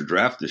amateur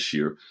draft this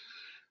year.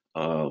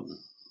 The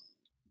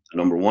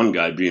number 1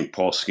 guy being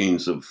Paul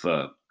Skeens of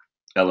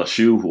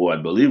LSU, who I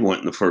believe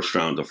went in the first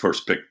round, the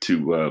first pick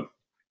to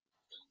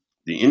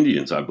the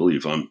Indians, I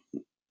believe.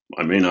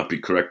 I may not be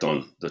correct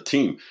on the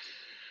team.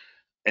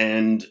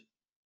 And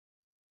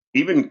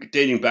even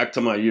dating back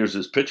to my years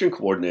as pitching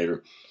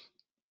coordinator,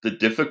 the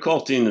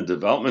difficulty in the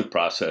development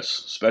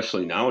process,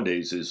 especially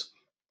nowadays, is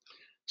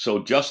so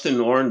Justin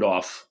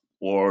Orendorff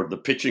or the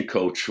pitching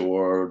coach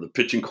or the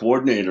pitching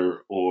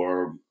coordinator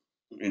or,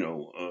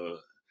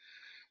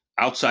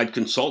 outside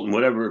consultant,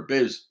 whatever it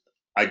is,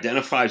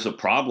 identifies a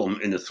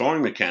problem in the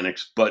throwing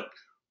mechanics, but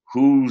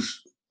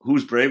who's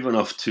brave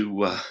enough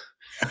to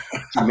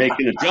make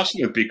an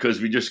adjustment because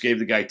we just gave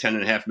the guy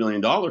 $10.5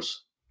 million.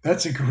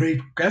 That's a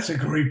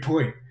great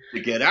point. To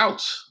get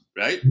outs,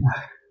 right?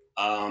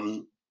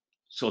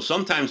 So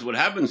sometimes what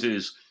happens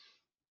is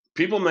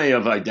people may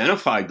have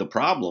identified the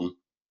problem,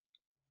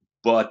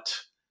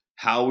 but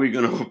how are we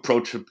going to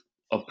approach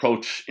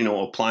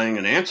applying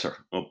an answer,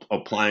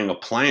 applying a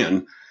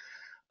plan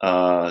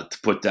to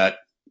put that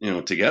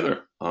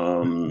together?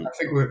 I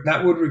think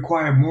that would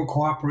require more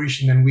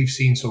cooperation than we've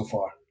seen so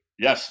far.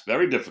 Yes,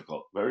 very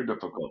difficult. Very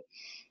difficult.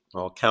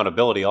 Well,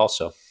 accountability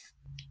also.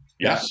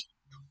 Yes.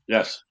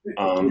 Yes.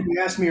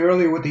 You asked me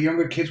earlier with the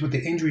younger kids with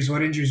the injuries,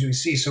 what injuries we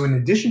see. So in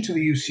addition to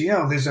the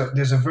UCL,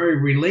 there's a very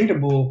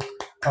relatable,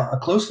 a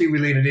closely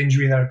related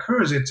injury that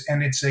occurs. They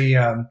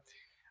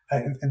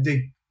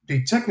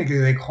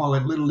call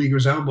it little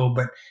leaguer's elbow,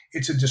 but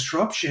it's a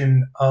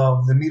disruption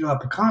of the medial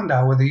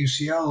epicondyle where the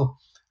UCL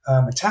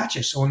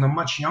attaches. So in the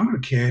much younger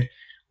kid,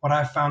 what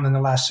I've found in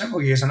the last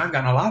several years, and I've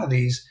gotten a lot of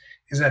these,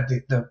 is that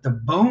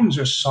the bones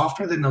are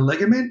softer than the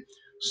ligament.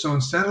 So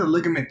instead of the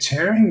ligament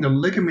tearing, the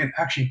ligament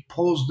actually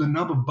pulls the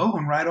nub of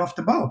bone right off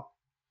the bone.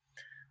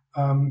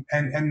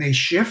 And they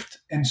shift,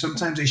 and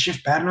sometimes they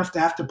shift bad enough to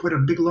have to put a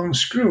big long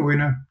screw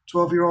in a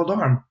 12-year-old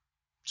arm.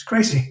 It's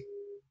crazy.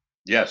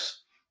 Yes.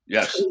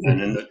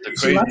 And then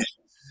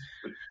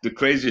the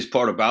craziest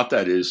part about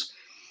that is,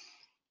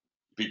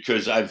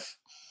 because I've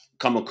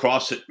come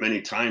across it many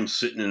times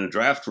sitting in a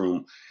draft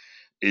room,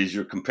 is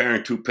you're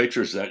comparing 2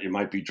 pitchers that you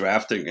might be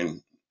drafting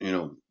and,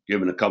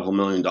 giving a couple $1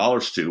 million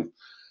to,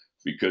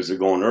 because they're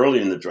going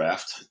early in the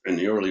draft, in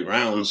the early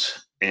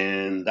rounds,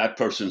 and that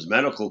person's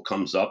medical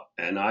comes up.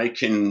 And I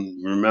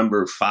can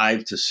remember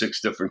 5 to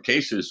 6 different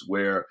cases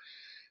where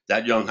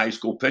that young high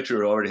school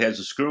pitcher already has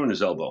a screw in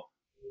his elbow.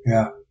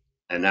 Yeah.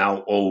 And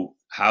now,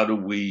 how do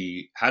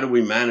we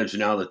manage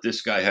now that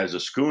this guy has a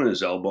screw in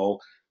his elbow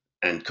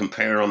and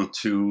compare him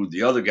to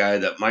the other guy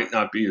that might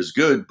not be as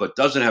good, but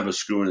doesn't have a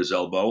screw in his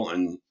elbow?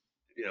 And,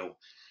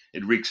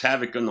 it wreaks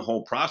havoc in the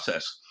whole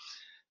process.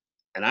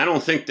 And I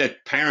don't think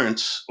that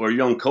parents or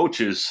young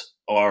coaches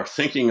are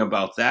thinking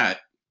about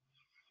that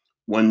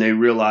when they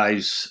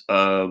realize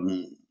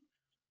something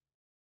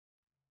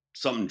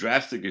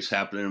drastic is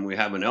happening and we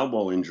have an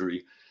elbow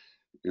injury.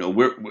 A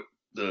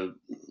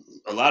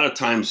lot of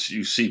times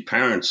you see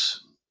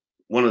parents.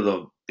 One of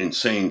the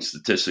insane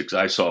statistics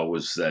I saw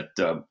was that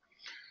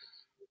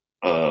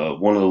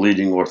one of the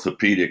leading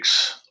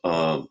orthopedics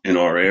in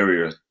our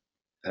area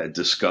had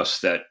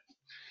discussed that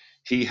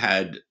he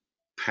had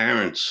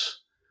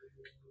parents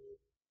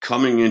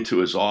coming into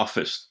his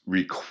office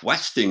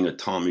requesting a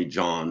Tommy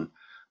John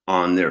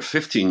on their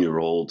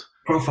 15-year-old.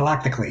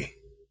 Prophylactically.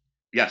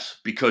 Yes,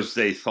 because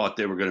they thought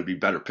they were going to be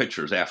better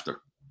pitchers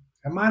after.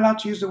 Am I allowed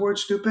to use the word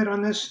stupid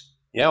on this?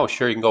 Yeah, well,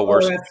 sure, you can go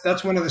worse.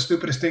 That's one of the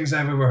stupidest things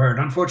I've ever heard.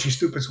 Unfortunately,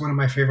 stupid's one of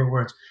my favorite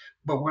words.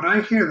 But when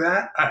I hear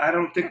that, I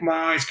don't think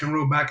my eyes can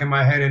roll back in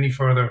my head any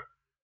further.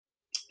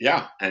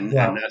 Yeah, and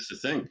that's the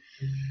thing.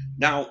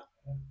 Now,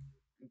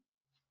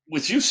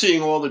 with you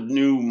seeing all the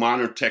new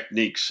modern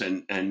techniques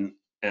and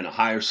a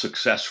higher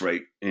success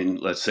rate in,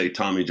 let's say,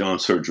 Tommy John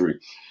surgery,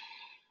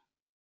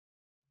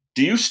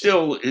 Do you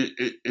still,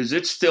 is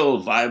it still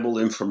viable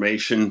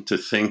information to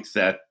think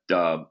that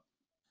the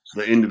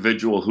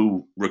individual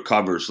who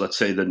recovers, let's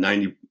say the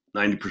 90%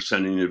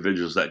 of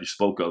individuals that you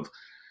spoke of,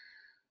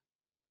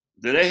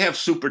 do they have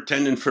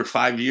superintendent for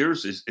 5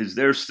 years? Is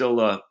there still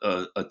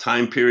a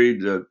time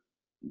period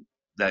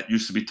that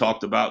used to be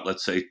talked about,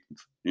 let's say,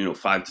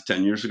 5 to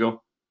 10 years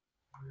ago?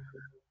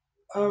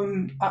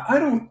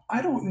 I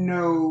don't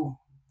know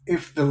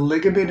if the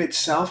ligament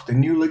itself, the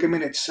new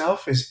ligament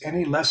itself, is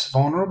any less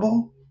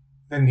vulnerable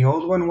than the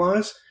old one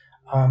was.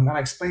 And I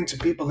explain to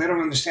people, they don't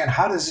understand,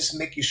 how does this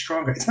make you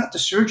stronger? It's not the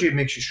surgery that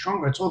makes you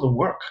stronger; it's all the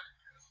work.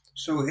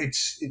 So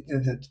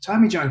the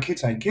Tommy John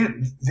kids I get,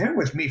 they're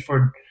with me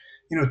for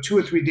 2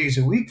 or 3 days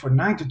a week for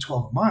 9 to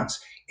 12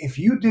 months. If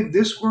you did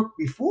this work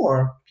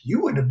before,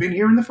 you wouldn't have been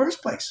here in the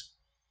first place.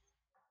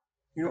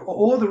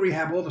 All the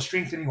rehab, all the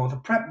strengthening, all the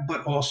prep,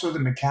 but also the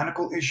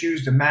mechanical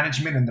issues, the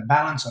management and the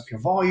balance of your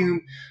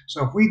volume.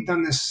 So if we'd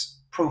done this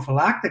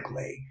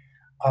prophylactically,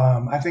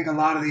 I think a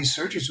lot of these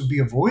surgeries would be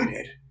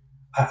avoided.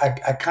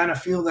 I kind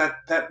of feel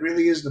that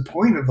really is the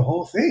point of the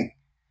whole thing.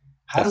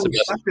 How do we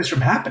stop this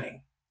from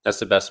happening? That's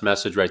the best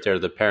message right there to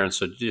the parents.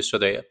 So just so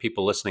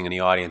people listening in the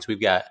audience, we've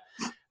got,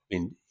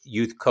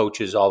 youth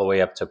coaches all the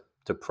way up to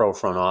pro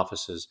front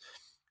offices.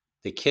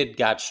 The kid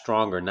got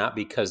stronger, not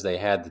because they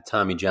had the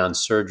Tommy John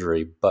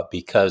surgery, but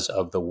because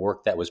of the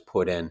work that was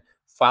put in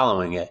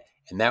following it.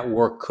 And that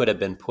work could have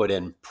been put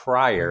in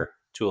prior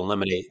to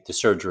eliminate the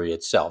surgery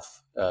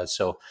itself.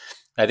 So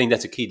I think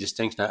that's a key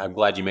distinction. I'm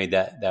glad you made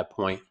that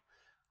point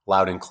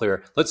loud and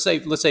clear. Let's say,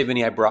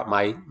 Vinny, I brought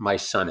my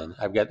son in.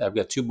 I've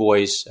got two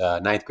boys,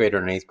 ninth grader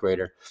and eighth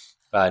grader.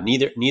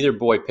 Neither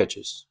boy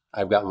pitches.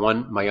 I've got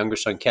one. My younger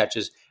son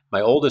catches.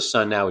 My oldest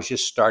son now is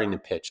just starting to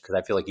pitch because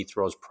I feel like he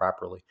throws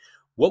properly.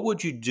 What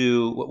would you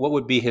do? What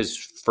would be his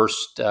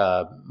first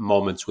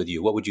moments with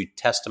you? What would you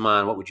test him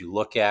on? What would you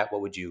look at?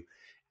 What would you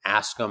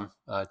ask him?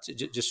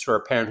 Just for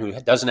a parent who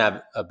doesn't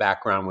have a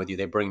background with you,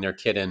 they bring their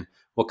kid in.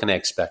 What can they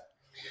expect?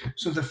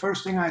 So the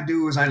first thing I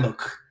do is I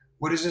look.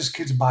 What is this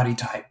kid's body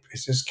type?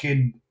 Is this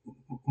kid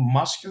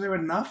muscular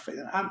enough?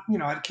 At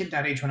a kid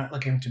that age, we're not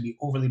looking to be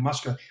overly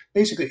muscular.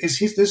 Basically,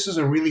 this is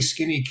a really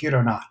skinny kid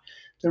or not?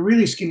 The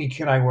really skinny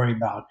kid I worry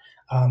about.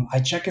 I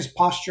check his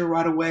posture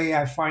right away.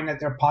 I find that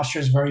their posture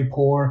is very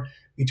poor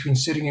between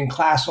sitting in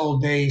class all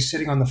day,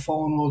 sitting on the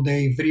phone all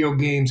day, video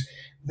games.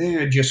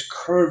 They're just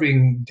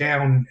curving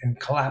down and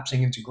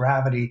collapsing into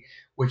gravity,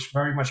 which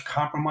very much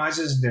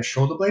compromises their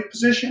shoulder blade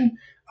position,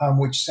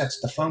 which sets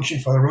the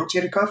function for the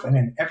rotator cuff. And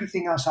then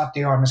everything else out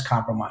the arm is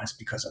compromised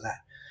because of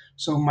that.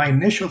 So my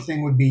initial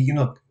thing would be,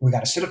 we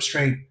got to sit up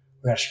straight.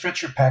 We got to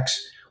stretch your pecs.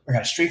 We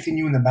got to strengthen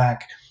you in the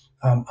back.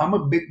 I'm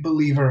a big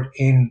believer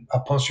in a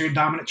posterior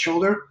dominant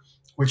shoulder,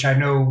 which I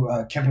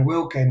know Kevin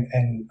Wilk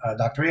and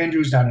Dr.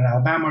 Andrews down in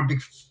Alabama are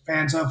big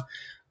fans of.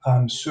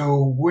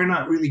 So we're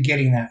not really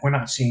getting that. We're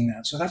not seeing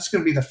that. So that's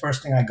going to be the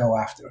first thing I go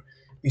after.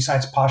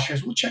 Besides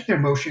postures, we'll check their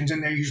motions,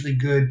 and they're usually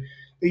good.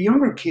 The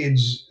younger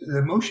kids,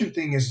 the motion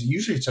thing is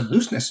usually it's a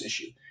looseness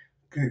issue.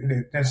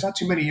 There's not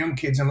too many young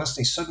kids, unless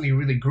they suddenly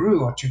really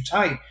grew or too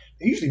tight.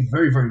 They're usually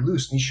very, very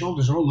loose, and these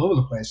shoulders are all over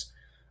the place.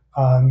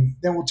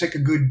 Then we'll take a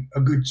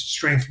good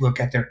strength look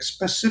at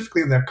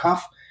specifically their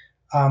cuff.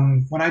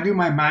 When I do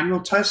my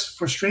manual test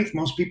for strength,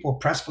 most people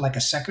press for like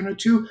a second or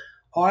two.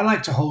 Oh, I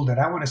like to hold it.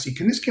 I want to see,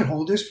 can this kid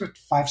hold this for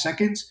 5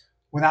 seconds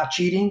without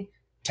cheating?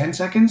 10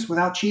 seconds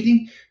without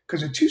cheating?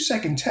 Because a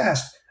 2-second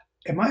test,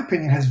 in my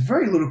opinion, has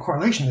very little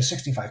correlation to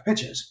 65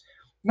 pitches.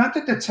 Not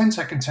that the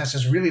 10-second test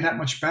is really that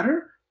much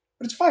better,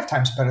 but it's 5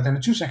 times better than a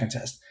 2-second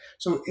test.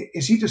 So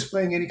is he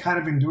displaying any kind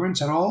of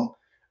endurance at all?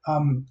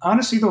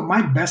 Honestly, though,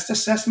 my best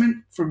assessment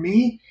for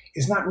me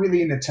is not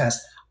really in the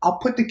test. I'll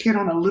put the kid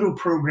on a little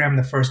program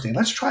the first day.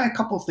 Let's try a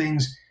couple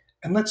things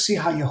and let's see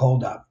how you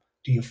hold up.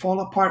 Do you fall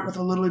apart with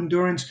a little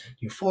endurance? Do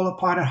you fall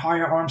apart at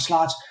higher arm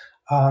slots?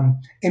 And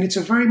it's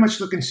a very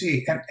much look and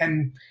see.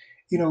 And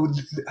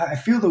I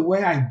feel the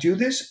way I do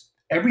this,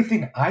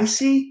 everything I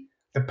see,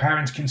 the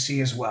parents can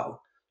see as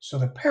well. So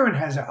the parent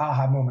has an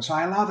aha moment. So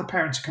I allow the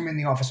parent to come in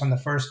the office on the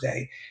first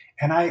day.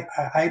 And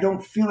I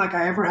don't feel like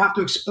I ever have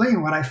to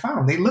explain what I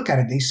found. They look at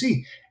it, they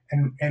see.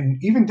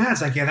 And even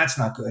dad's like, yeah, that's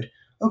not good.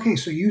 Okay,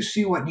 so you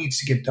see what needs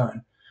to get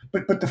done.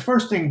 But the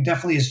first thing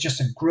definitely is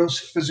just a gross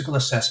physical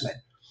assessment.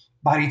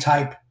 Body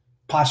type,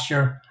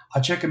 posture.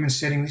 I'll check them in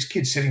sitting. These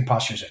kids' sitting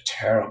postures are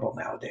terrible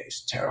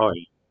nowadays. Terrible. Oh,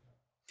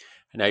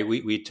 yeah. And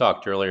we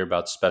talked earlier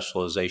about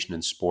specialization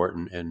in sport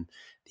and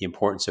the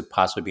importance of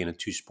possibly being a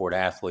two-sport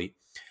athlete.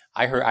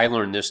 I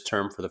learned this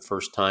term for the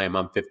first time.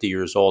 I'm 50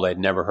 years old. I'd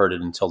never heard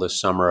it until this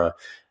summer.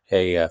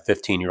 A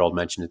 15-year-old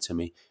mentioned it to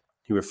me.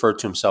 He referred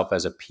to himself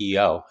as a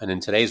PO. And in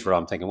today's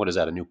world, I'm thinking, what is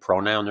that, a new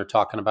pronoun they're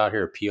talking about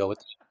here, a PO?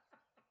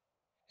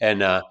 And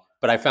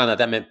but I found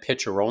that meant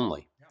pitcher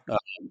only.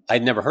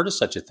 I'd never heard of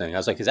such a thing. I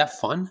was like, is that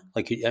fun?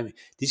 Like,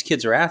 these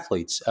kids are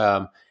athletes.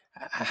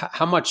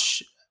 How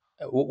much,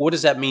 what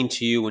does that mean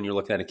to you when you're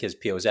looking at a kid's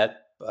PO? Is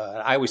that,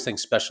 I always think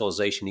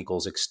specialization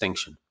equals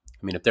extinction.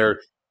 I mean, if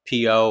they're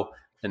PO,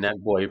 then that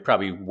boy, you're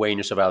probably weighing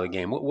yourself out of the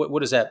game. What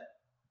does that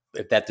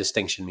if that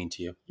distinction mean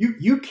to you.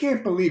 You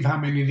can't believe how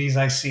many of these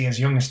I see as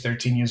young as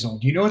 13 years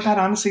old. You know what that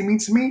honestly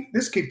means to me?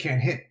 This kid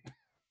can't hit.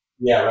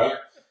 Yeah,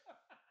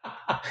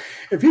 right.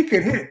 If he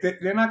could hit,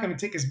 they're not going to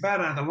take his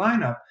bat out of the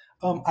lineup.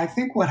 I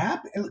think what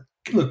happened,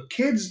 look,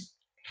 kids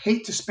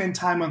hate to spend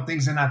time on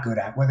things they're not good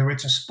at, whether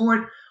it's a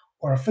sport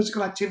or a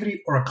physical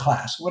activity or a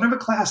class. Whatever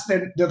class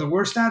they're the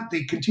worst at,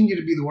 they continue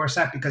to be the worst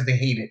at because they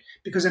hate it,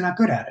 because they're not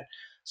good at it.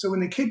 So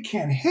when the kid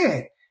can't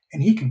hit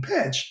and he can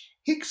pitch,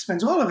 he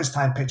spends all of his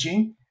time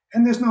pitching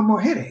and there's no more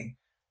hitting.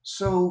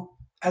 So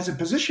as a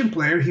position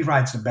player, he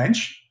rides the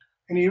bench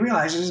and he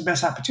realizes his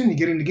best opportunity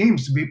getting the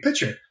games to be a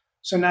pitcher.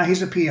 So now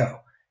he's a PO.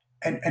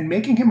 And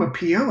making him a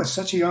PO at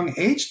such a young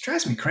age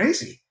drives me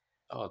crazy.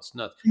 Oh, it's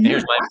nuts. You're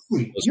an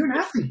athlete. You're an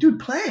athlete. Dude,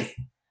 play.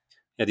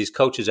 Yeah, these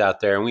coaches out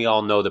there, and we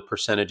all know the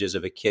percentages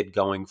of a kid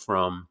going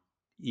from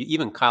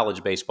even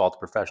college baseball to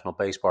professional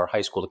baseball or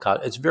high school to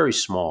college. It's very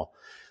small.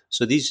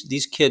 So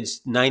these kids,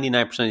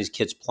 99% of these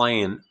kids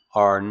playing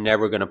are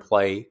never going to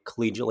play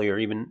collegiately or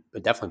even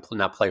definitely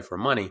not play for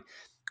money.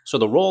 So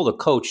the role of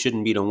the coach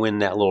shouldn't be to win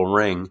that little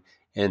ring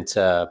and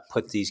to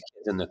put these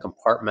kids in the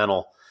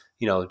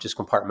just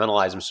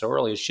compartmentalize them so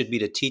early. It should be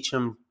to teach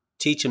them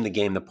the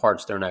game, the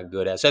parts they're not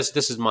good at. So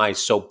this is my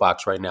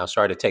soapbox right now.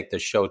 Sorry to take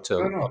this show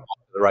to No.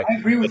 the right. I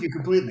agree with you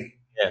completely.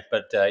 Yeah,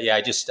 but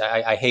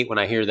I hate when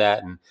I hear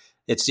that, and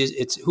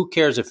it's who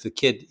cares if you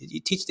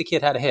teach the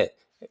kid how to hit.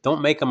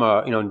 Don't make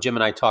them Jim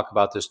and I talk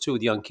about this too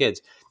with young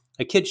kids.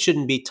 A kid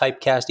shouldn't be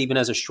typecast even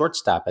as a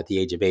shortstop at the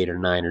age of 8 or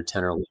 9 or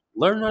 10 or 11.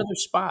 Learn other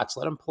spots.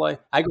 Let him play.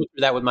 I go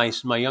through that with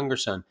my younger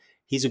son.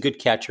 He's a good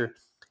catcher,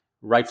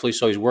 rightfully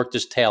so. He's worked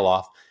his tail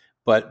off.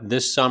 But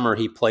this summer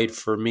he played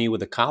for me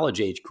with a college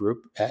age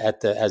group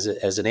as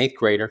an 8th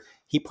grader.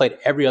 He played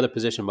every other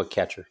position but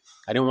catcher.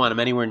 I didn't want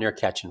him anywhere near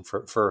catching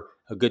for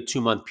a good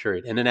 2-month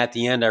period. And then at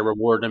the end, I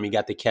rewarded him. He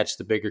got to catch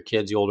the bigger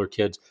kids, the older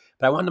kids.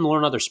 But I wanted him to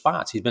learn other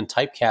spots. He's been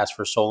typecast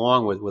for so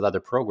long with other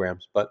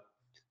programs. But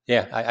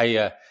yeah,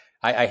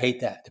 I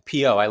hate that.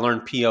 The PO. I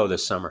learned PO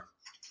this summer.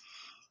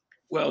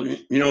 Well,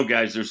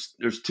 guys,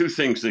 there's two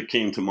things that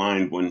came to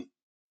mind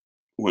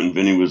when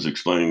Vinny was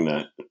explaining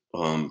that.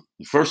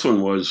 The first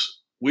one was,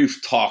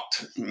 we've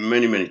talked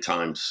many, many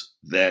times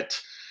that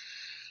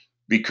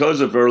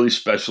because of early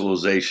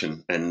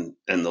specialization and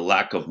the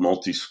lack of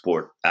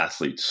multi-sport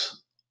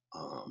athletes,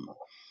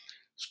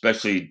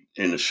 especially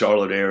in the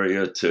Charlotte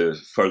area to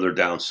further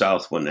down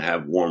south when they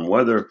have warm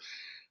weather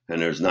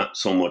and there's not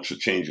so much a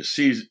change of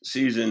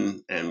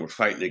season and we're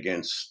fighting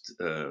against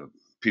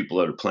people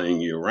that are playing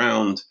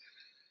year-round,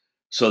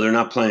 so they're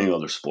not playing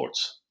other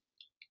sports.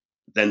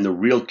 Then the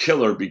real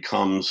killer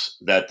becomes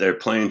that they're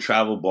playing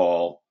travel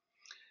ball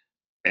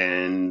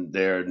and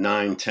they're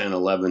 9, 10,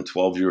 11,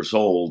 12 years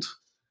old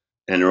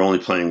and they're only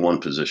playing one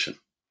position.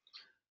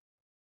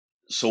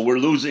 So we're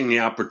losing the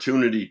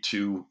opportunity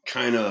to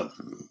kind of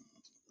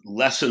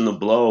lessen the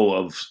blow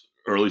of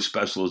early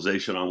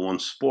specialization on one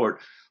sport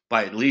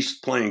by at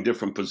least playing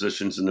different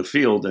positions in the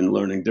field and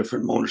learning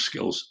different motor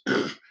skills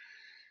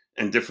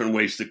and different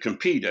ways to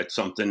compete at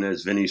something,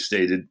 as Vinny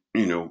stated,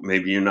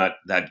 maybe you're not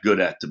that good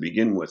at to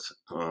begin with.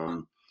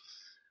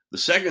 The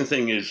second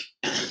thing is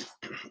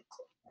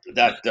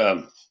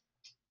that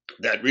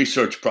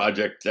research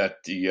project that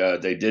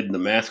they did in the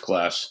math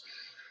class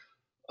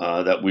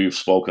that we've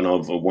spoken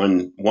of.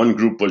 One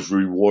group was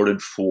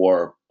rewarded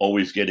for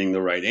always getting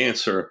the right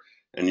answer,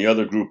 and the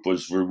other group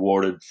was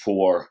rewarded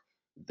for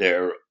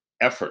their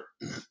effort.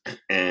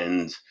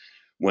 And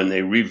when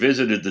they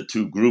revisited the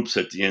two groups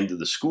at the end of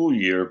the school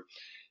year,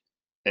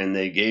 and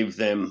they gave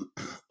them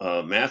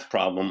a math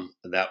problem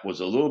that was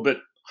a little bit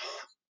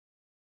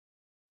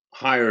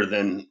higher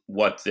than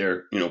what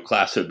their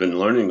class had been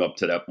learning up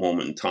to that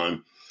moment in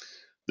time,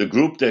 the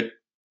group that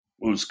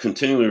was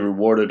continually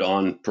rewarded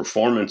on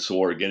performance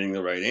or getting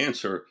the right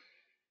answer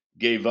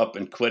gave up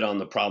and quit on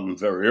the problem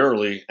very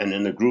early, and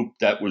then the group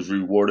that was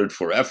rewarded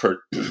for effort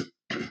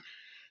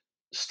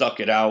stuck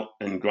it out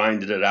and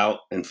grinded it out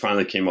and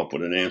finally came up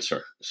with an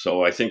answer.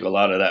 So I think a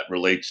lot of that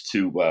relates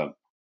to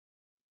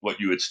what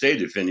you had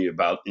stated, Vinny,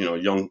 about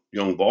young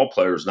ball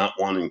players not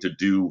wanting to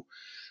do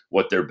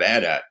what they're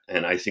bad at.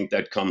 And I think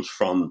that comes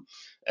from,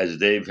 as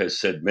Dave has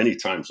said many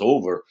times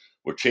over,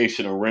 we're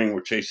chasing a ring,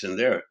 we're chasing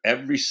there.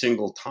 Every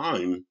single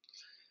time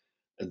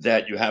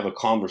that you have a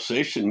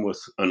conversation with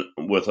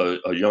a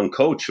young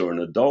coach or an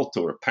adult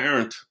or a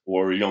parent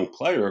or a young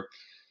player,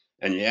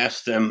 and you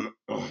ask them,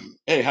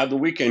 hey, how'd the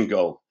weekend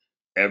go?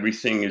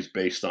 Everything is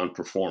based on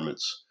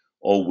performance.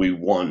 Oh, we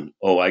won.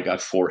 Oh, I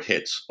got 4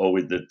 hits. Oh,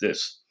 we did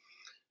this.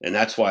 And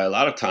that's why a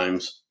lot of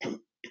times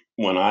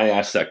when I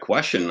asked that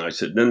question, I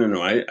said,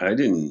 no, I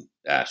didn't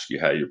ask you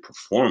how you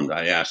performed.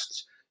 I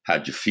asked,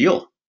 how'd you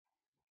feel?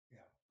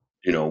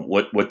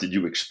 What did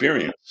you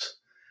experience?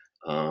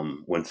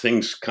 When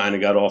things kind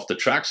of got off the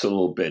tracks a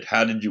little bit,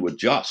 how did you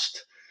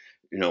adjust?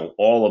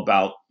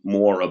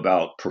 More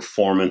about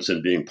performance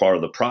and being part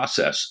of the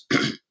process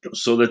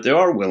so that they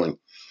are willing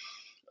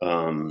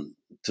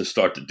to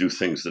start to do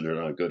things that they're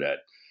not good at.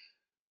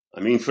 I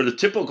mean, for the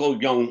typical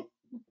young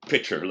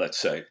pitcher, let's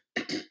say,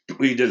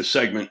 we did a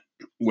segment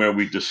where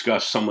we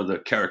discuss some of the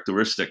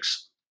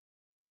characteristics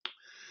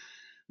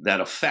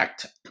that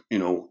affect,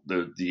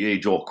 the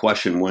age-old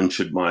question, when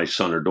should my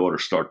son or daughter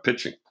start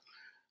pitching?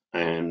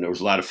 And there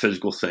was a lot of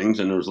physical things,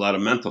 and there was a lot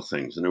of mental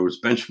things, and there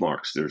was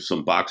benchmarks. There's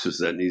some boxes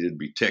that needed to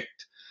be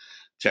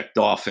checked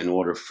off in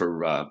order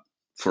for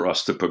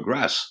us to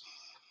progress.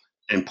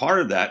 And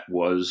part of that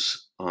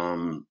was,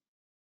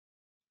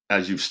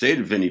 as you've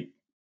stated, Vinny,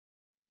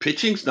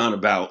 pitching's not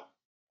about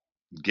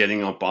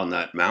getting up on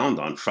that mound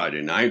on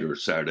Friday night or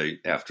Saturday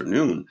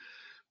afternoon.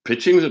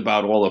 Pitching's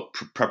about all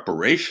the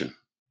preparation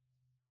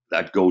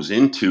that goes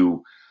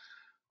into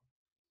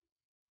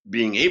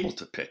being able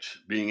to pitch,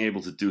 being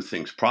able to do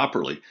things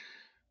properly.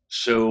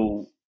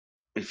 So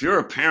if you're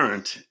a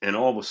parent and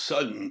all of a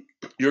sudden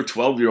your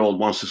 12-year-old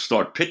wants to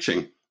start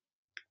pitching,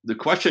 the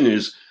question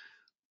is,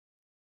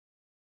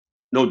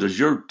 no, does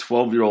your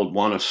 12-year-old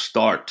want to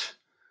start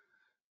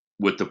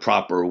with the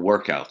proper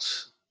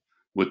workouts,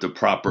 with the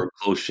proper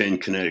closed chain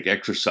kinetic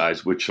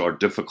exercise, which are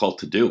difficult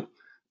to do?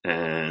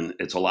 And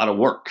it's a lot of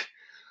work.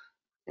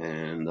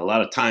 And a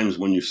lot of times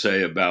when you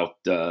say about,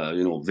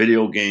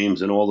 video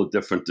games and all the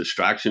different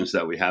distractions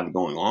that we have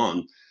going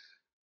on,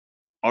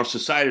 our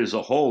society as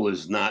a whole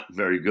is not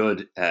very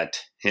good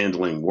at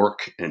handling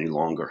work any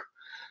longer.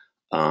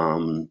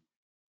 And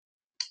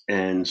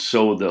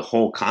so the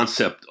whole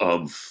concept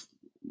of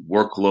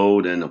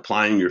workload and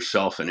applying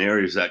yourself in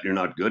areas that you're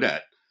not good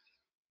at.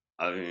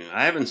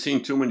 I haven't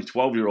seen too many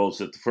 12-year-olds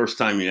that the first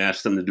time you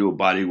ask them to do a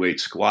body weight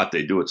squat,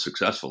 they do it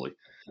successfully.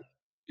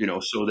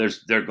 So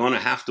they're going to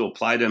have to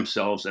apply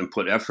themselves and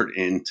put effort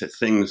into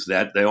things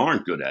that they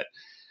aren't good at.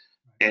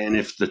 And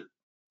if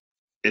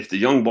the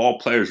young ball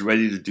player is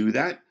ready to do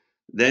that,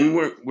 then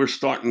we're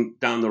starting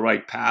down the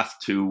right path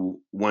to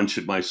when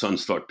should my son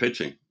start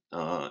pitching.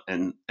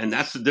 And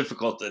that's the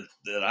difficulty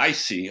that I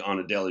see on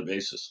a daily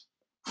basis.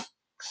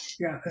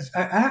 Yeah,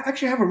 I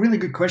actually have a really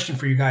good question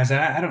for you guys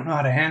that I don't know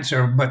how to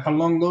answer, but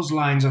along those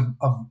lines of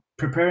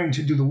preparing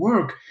to do the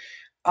work,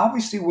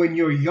 obviously when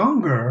you're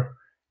younger,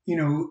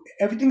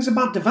 everything's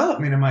about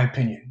development, in my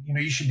opinion.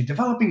 You should be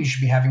developing, you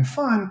should be having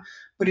fun,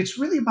 but it's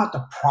really about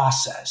the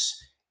process,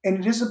 and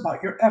it is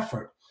about your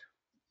effort.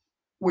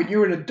 When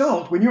you're an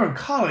adult, when you're in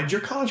college,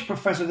 your college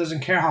professor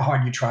doesn't care how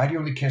hard you tried. He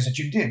only cares that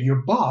you did. Your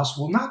boss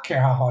will not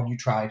care how hard you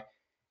tried,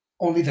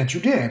 only that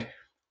you did.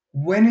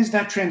 When is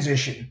that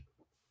transition?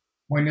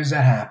 When does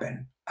that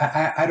happen?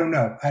 I don't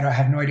know. I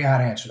have no idea how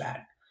to answer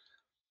that.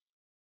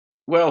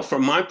 Well,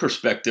 from my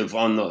perspective,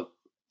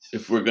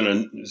 if we're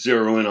going to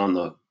zero in on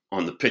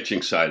the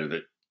pitching side of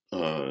it,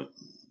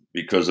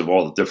 because of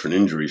all the different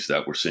injuries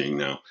that we're seeing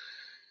now,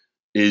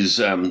 is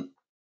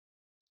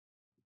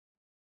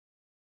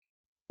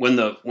when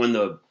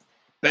the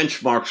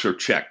benchmarks are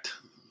checked,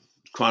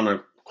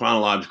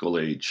 chronological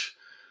age,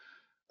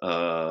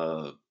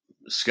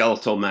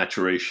 skeletal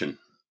maturation,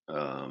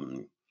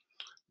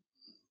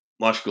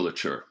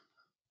 musculature,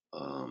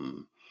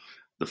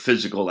 the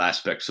physical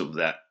aspects of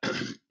that,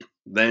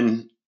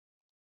 then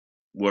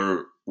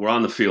we're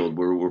on the field,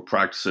 we're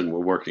practicing, we're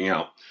working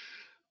out.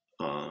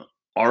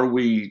 Are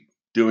we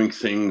doing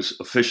things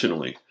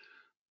efficiently?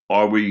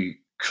 Are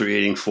we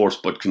creating force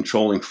but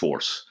controlling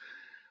force?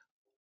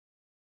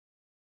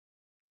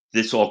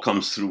 This all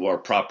comes through our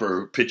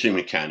proper pitching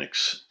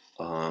mechanics.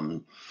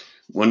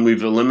 When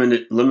we've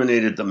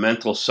eliminated the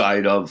mental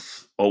side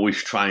of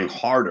always trying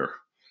harder,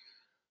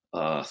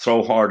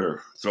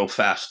 throw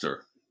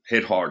faster,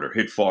 hit harder,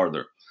 hit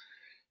farther,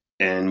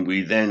 and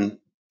we then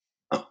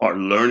are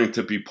learning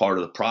to be part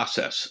of the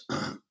process,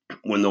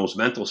 when those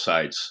mental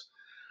sides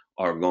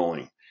are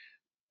going,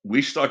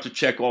 we start to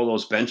check all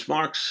those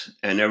benchmarks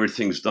and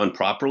everything's done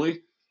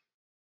properly.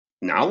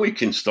 Now we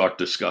can start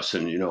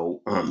discussing,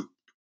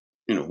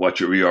 what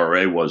your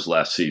ERA was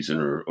last season,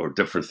 or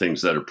different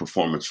things that are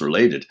performance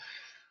related.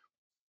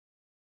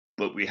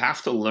 But we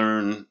have to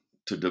learn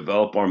to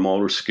develop our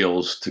motor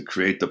skills, to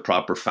create the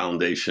proper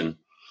foundation,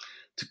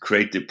 to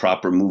create the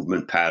proper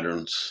movement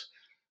patterns.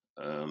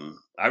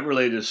 I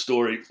related a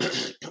story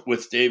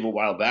with Dave a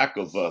while back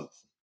of a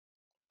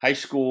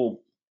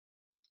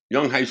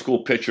young high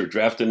school pitcher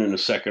drafted in the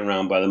second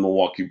round by the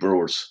Milwaukee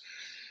Brewers.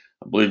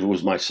 I believe it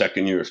was my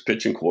second year as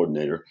pitching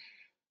coordinator.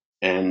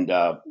 And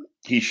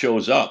he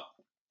shows up,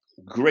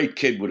 great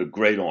kid with a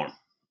great arm,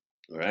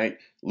 right?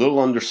 A little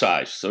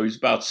undersized. So he's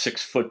about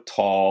 6 foot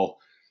tall,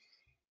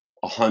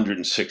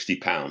 160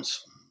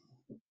 pounds,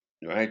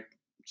 right?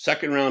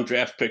 Second round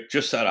draft pick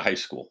just out of high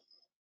school.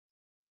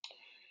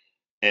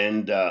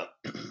 And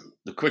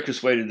the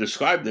quickest way to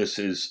describe this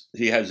is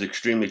he has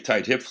extremely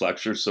tight hip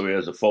flexors, so he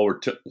has a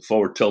forward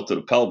tilt to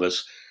the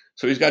pelvis.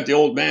 So he's got the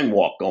old man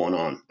walk going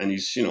on, and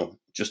he's,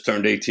 just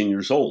turned 18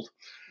 years old.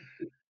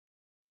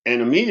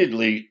 And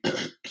immediately,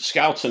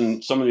 scouts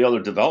and some of the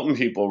other development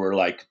people were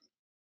like,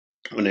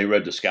 when they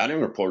read the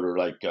scouting report, were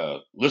like,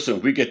 listen,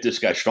 if we get this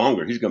guy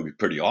stronger, he's going to be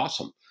pretty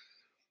awesome.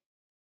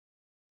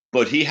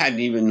 But he hadn't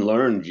even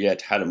learned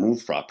yet how to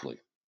move properly.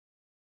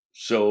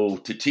 So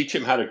to teach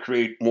him how to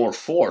create more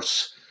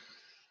force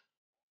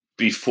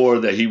before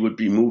that he would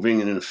be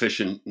moving in an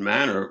efficient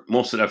manner,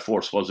 most of that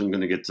force wasn't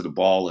going to get to the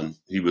ball, and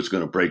he was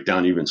going to break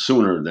down even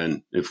sooner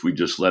than if we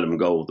just let him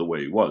go the way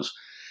he was.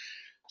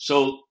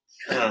 So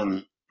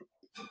one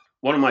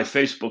of my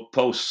Facebook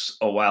posts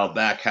a while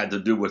back had to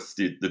do with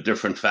the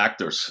different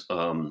factors,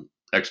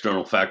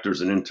 external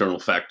factors and internal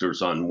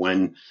factors on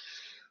when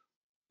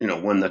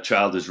the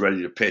child is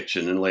ready to pitch,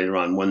 and then later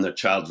on when the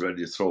child's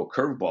ready to throw a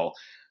curveball.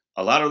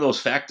 A lot of those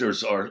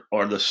factors are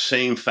the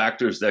same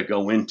factors that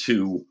go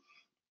into,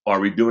 are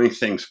we doing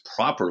things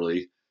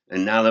properly?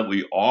 And now that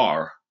we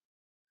are,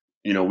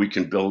 we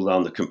can build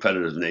on the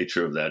competitive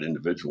nature of that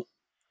individual.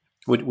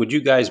 Would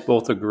you guys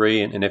both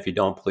agree? And if you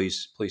don't,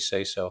 please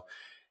say so.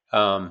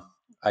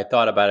 I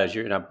thought about it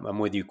and I'm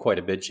with you quite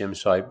a bit, Jim.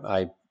 So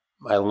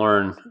I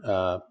learn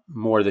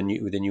more than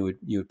you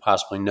would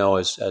possibly know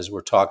as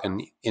we're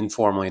talking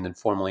informally and then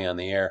formally on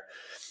the air.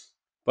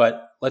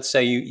 But let's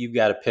say you've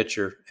got a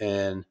pitcher,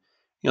 and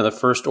the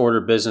first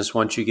order business,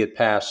 once you get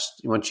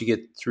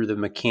through the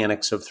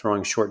mechanics of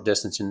throwing short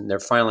distance and they're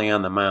finally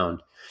on the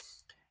mound,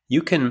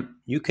 you can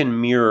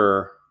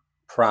mirror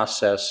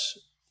process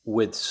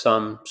with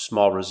some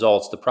small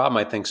results. The problem,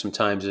 I think,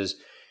 sometimes is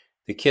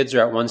the kids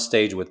are at one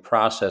stage with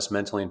process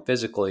mentally and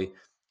physically,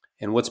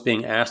 and what's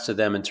being asked of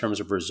them in terms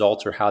of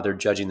results or how they're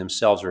judging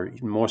themselves, or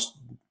most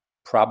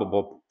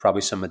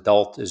probably some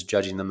adult is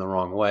judging them the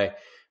wrong way.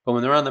 But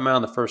when they're on the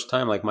mound the first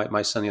time, like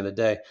my son the other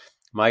day,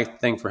 my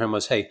thing for him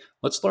was, hey,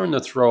 let's learn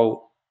to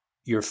throw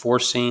your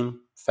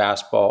four-seam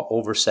fastball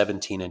over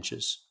 17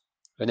 inches.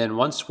 And then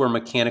once we're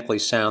mechanically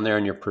sound there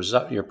and you're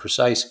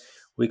precise,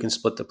 we can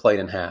split the plate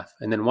in half.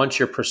 And then once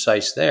you're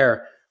precise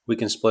there, we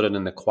can split it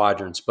into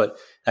quadrants. But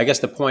I guess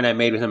the point I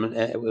made with him,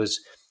 it was,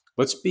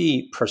 let's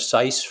be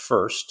precise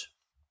first,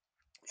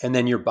 and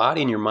then your body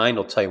and your mind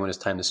will tell you when it's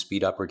time to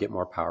speed up or get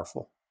more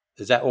powerful.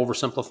 Is that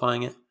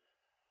oversimplifying it?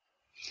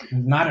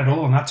 Not at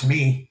all. Not to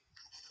me.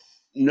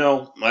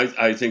 No,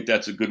 I think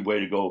that's a good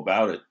way to go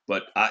about it.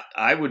 But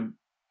I would,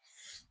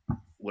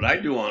 what I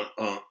do on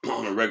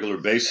a regular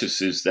basis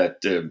is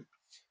that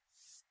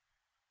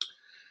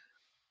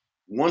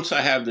once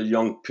I have the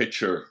young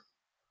pitcher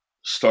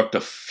start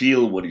to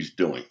feel what he's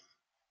doing,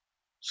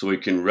 so he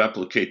can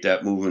replicate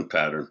that movement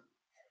pattern.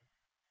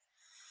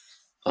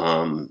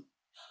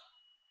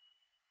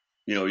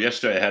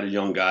 Yesterday I had a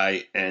young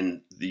guy,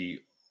 and the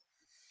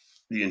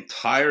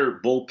entire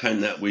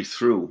bullpen that we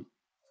threw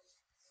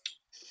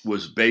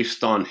was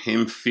based on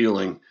him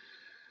feeling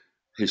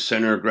his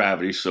center of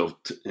gravity. So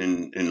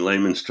in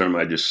layman's term,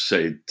 I just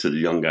say to the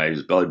young guy,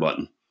 his belly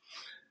button,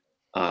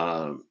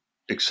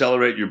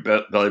 accelerate your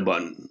belly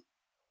button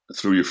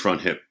through your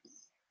front hip.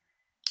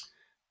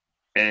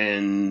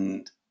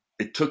 And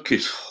it took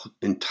his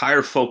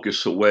entire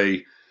focus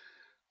away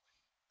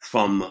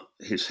from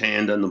his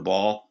hand on the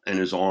ball and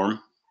his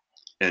arm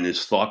and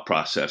his thought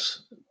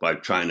process by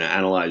trying to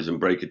analyze and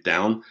break it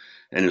down.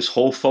 And his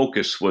whole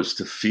focus was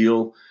to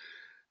feel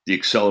the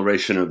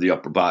acceleration of the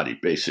upper body,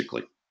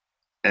 basically.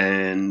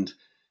 And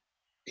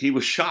he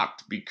was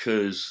shocked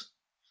because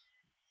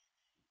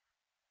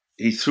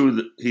he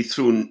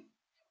threw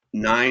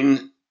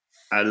 9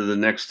 out of the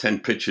next 10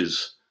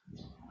 pitches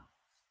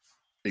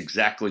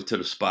exactly to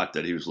the spot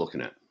that he was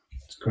looking at.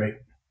 That's great.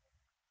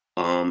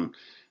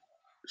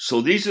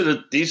 So these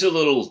are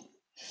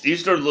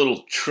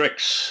little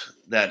tricks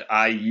that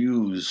I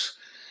use.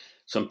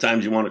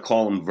 Sometimes you want to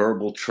call them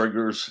verbal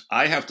triggers.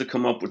 I have to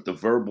come up with the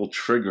verbal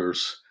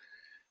triggers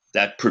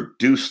that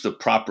produce the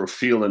proper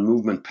feel and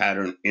movement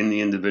pattern in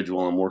the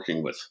individual I'm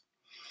working with.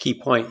 Key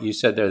point you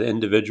said there, the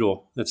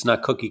individual. It's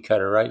not cookie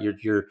cutter, right?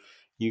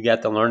 You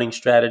got the learning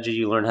strategy.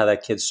 You learn how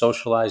that kid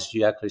socializes.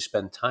 You actually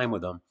spend time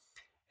with them,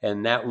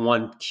 and that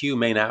one cue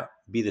may not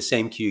be the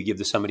same cue you give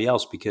to somebody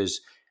else,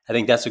 because I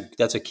think that's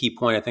a key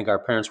point. I think our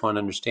parents want to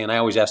understand. I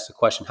always ask the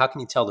question, how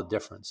can you tell the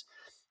difference?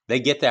 They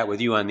get that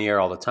with you on the air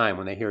all the time.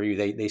 When they hear you,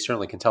 they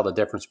certainly can tell the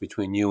difference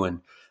between you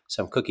and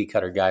some cookie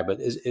cutter guy. But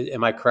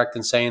am I correct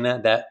in saying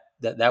that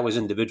was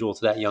individual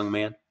to that young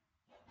man?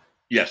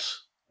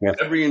 Yes. Yeah.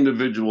 Every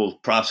individual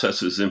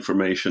processes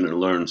information and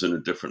learns in a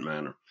different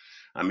manner.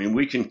 I mean,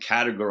 we can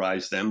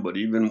categorize them, but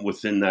even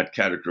within that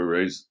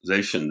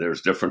categorization,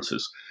 there's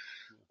differences.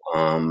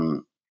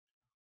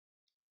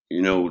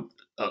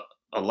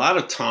 A lot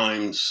of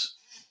times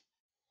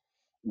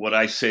what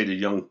I say to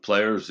young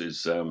players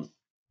is,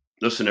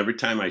 listen, every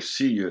time I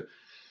see you,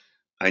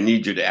 I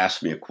need you to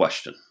ask me a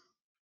question.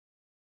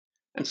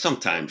 And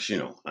sometimes,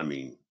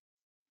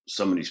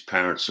 some of these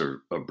parents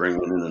are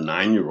bringing in a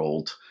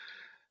 9-year-old,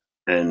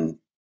 and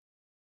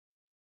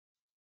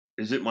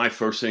is it my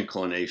first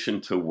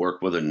inclination to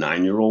work with a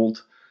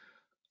 9-year-old?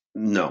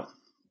 No,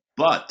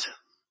 but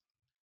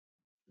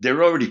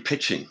they're already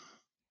pitching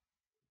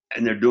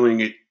and they're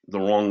doing it the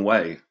wrong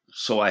way.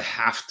 So I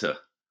have to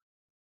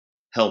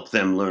help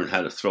them learn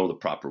how to throw the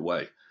proper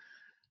way.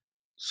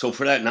 So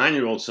for that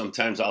 9-year-old,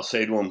 sometimes I'll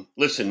say to him,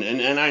 listen,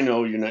 and I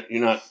know you're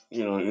not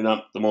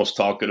the most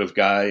talkative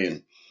guy.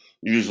 And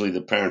usually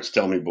the parents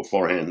tell me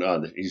beforehand,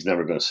 he's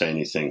never going to say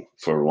anything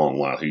for a long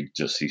while. He's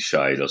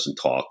shy, he doesn't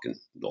talk, and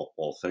the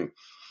whole thing.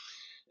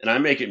 And I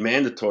make it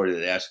mandatory that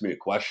they ask me a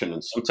question.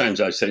 And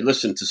sometimes I say,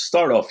 listen, to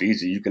start off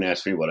easy, you can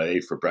ask me what I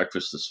ate for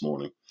breakfast this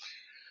morning.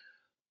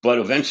 But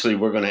eventually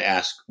we're going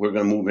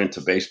to move into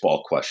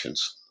baseball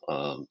questions.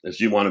 If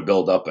you want to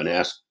build up and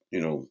ask,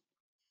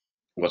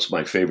 what's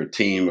my favorite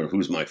team or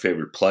who's my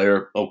favorite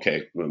player?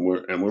 Okay.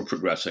 We're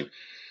progressing.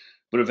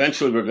 But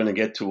eventually we're going to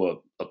get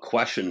to a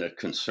question that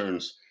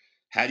concerns,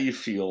 how do you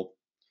feel?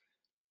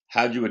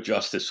 How did you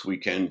adjust this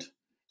weekend?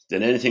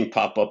 Did anything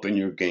pop up in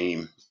your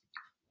game?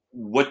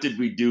 What did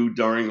we do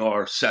during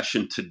our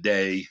session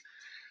today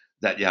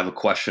that you have a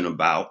question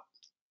about?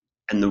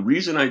 And the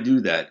reason I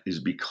do that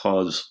is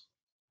because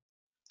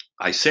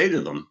I say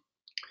to them,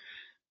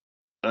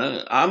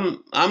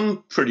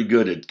 I'm pretty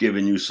good at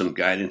giving you some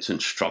guidance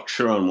and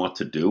structure on what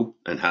to do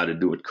and how to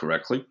do it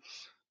correctly.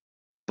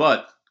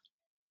 But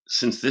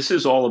since this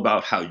is all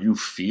about how you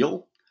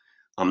feel,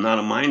 I'm not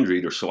a mind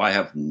reader, so I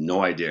have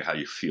no idea how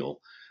you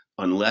feel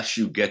unless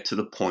you get to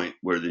the point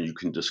where then you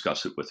can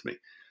discuss it with me.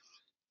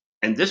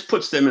 And this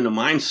puts them in a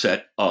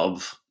mindset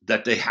of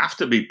that they have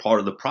to be part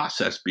of the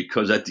process,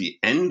 because at the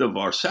end of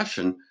our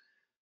session,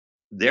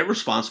 they're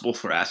responsible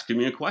for asking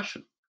me a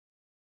question.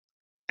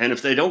 And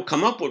if they don't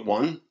come up with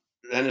one,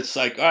 then it's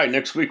like, all right,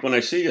 next week when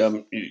I see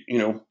you,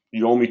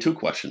 you owe me 2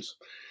 questions.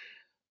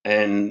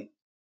 And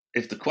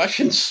if the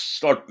questions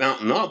start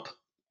mounting up,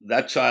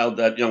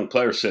 that young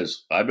player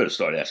says, I better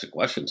start asking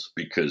questions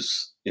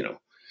because,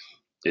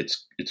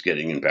 it's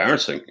getting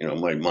embarrassing.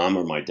 My mom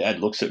or my dad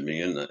looks at me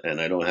and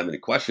I don't have any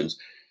questions.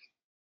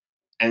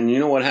 And you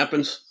know what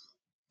happens?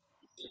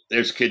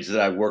 There's kids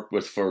that I've worked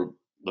with for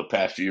the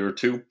past year or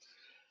two.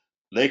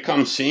 They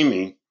come see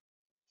me,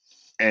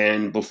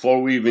 and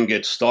before we even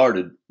get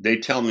started, they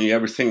tell me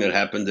everything that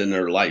happened in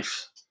their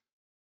life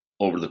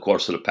over the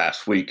course of the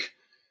past week.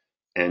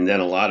 And then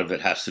a lot of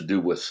it has to do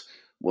with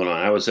when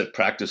I was at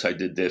practice, I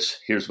did this.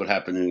 Here's what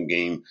happened in the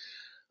game.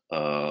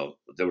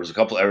 There was a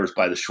couple errors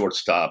by the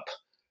shortstop.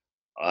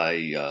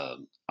 I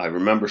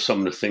remember some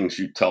of the things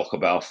you talk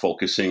about,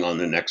 focusing on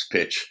the next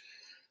pitch.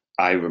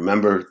 I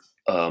remember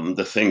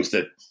the things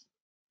that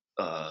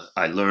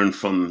I learned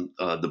from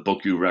the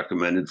book you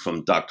recommended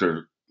from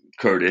Dr.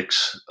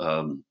 Kinetics,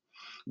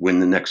 Win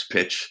the Next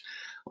Pitch,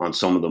 on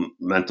some of the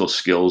mental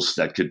skills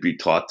that could be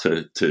taught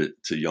to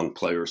young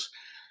players.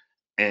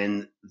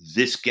 And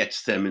this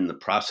gets them in the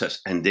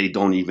process, and they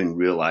don't even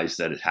realize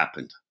that it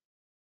happened.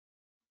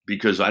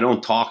 Because I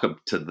don't talk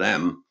to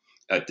them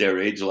at their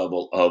age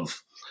level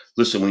of,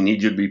 listen, we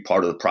need you to be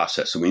part of the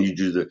process. And we need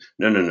you to,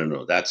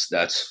 no.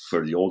 That's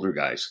for the older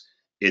guys.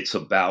 It's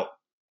about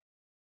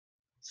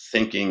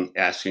thinking,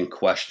 asking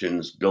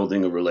questions,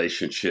 building a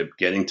relationship,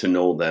 getting to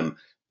know them,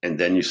 and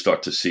then you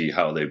start to see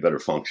how they better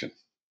function.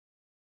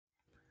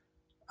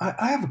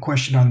 I have a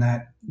question on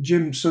that,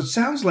 Jim. So it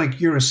sounds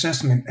like your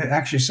assessment,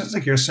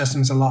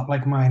 is a lot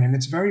like mine, and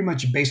it's very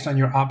much based on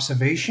your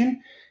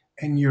observation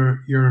and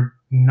your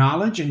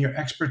knowledge and your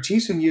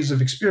expertise and years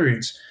of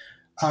experience.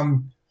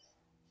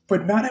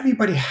 But not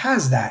everybody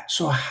has that.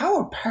 So how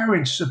are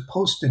parents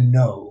supposed to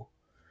know?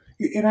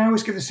 And I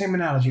always give the same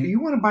analogy.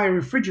 You want to buy a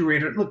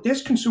refrigerator, look,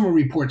 there's consumer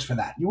reports for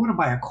that. You want to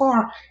buy a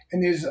car,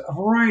 and there's a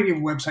variety of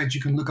websites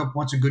you can look up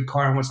what's a good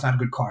car and what's not a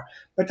good car.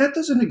 But that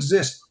doesn't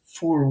exist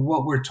for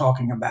what we're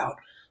talking about.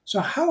 So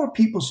how are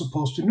people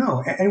supposed to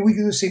know? And we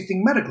do the same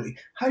thing medically.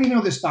 How do you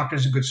know this doctor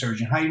is a good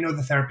surgeon? How do you know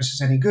the therapist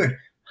is any good?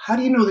 How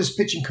do you know this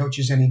pitching coach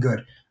is any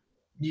good?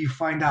 You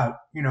find out,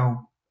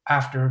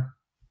 after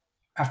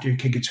your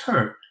kid gets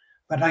hurt.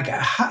 But like,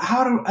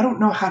 I don't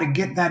know how to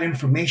get that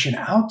information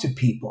out to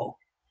people.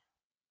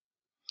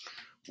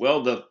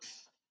 Well, the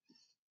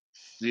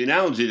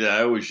analogy that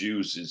I always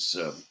use is,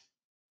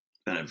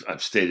 and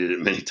I've stated it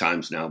many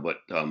times now, but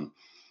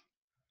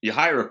you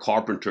hire a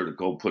carpenter to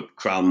go put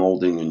crown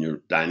molding in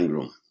your dining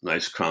room,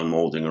 nice crown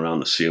molding around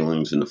the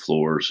ceilings and the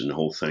floors and the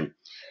whole thing.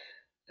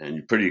 And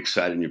you're pretty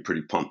excited and you're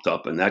pretty pumped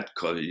up. And that,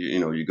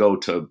 you go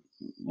to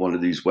one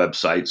of these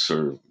websites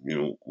or,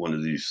 one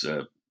of these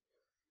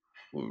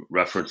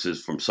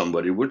references from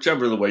somebody,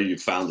 whichever the way you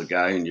found the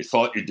guy, and you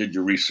thought you did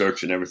your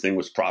research and everything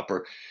was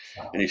proper.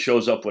 And he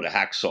shows up with a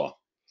hacksaw.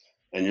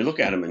 And you look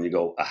at him and you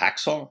go, a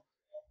hacksaw?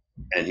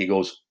 And he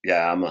goes,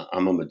 yeah,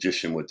 I'm a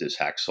magician with this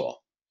hacksaw.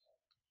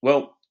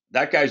 Well,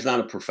 that guy's not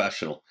a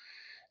professional.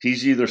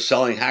 He's either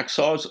selling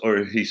hacksaws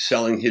or he's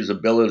selling his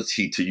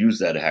ability to use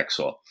that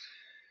hacksaw.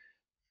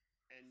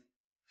 And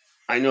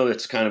I know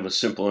that's kind of a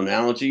simple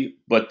analogy,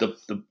 but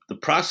the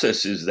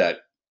process is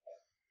that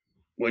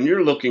when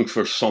you're looking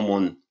for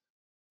someone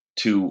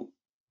to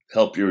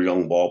help your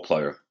young ball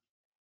player,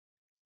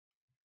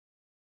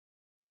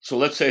 so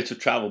let's say it's a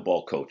travel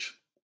ball coach.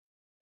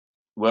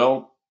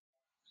 Well,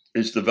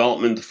 is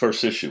development the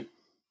first issue,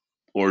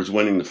 or is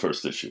winning the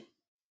first issue?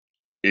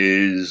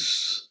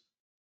 Is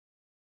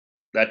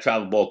that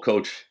travel ball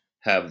coach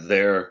have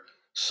their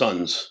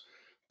sons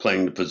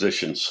playing the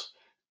positions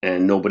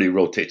and nobody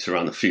rotates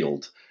around the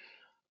field?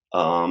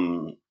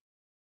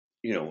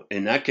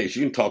 In that case,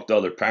 you can talk to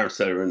other parents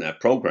that are in that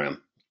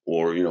program,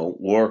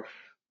 or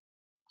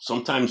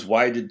sometimes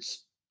why did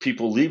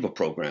people leave a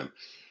program?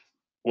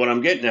 What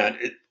I'm getting at,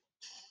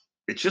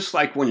 it's just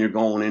like when you're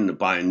going in to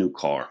buy a new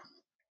car.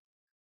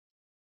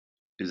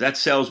 Is that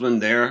salesman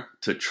there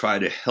to try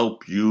to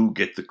help you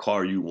get the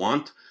car you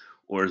want?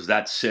 Or is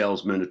that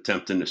salesman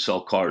attempting to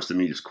sell cars to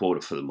meet his quota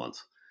for the month?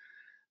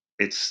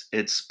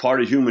 It's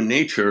part of human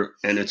nature,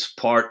 and it's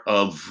part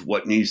of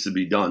what needs to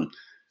be done.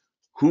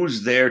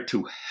 Who's there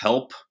to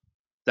help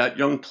that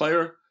young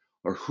player,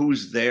 or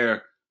who's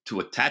there to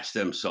attach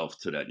themselves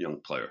to that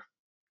young player?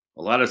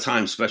 A lot of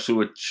times, especially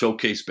with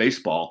showcase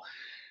baseball,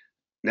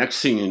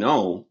 next thing you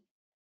know,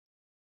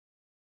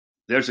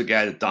 there's a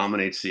guy that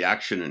dominates the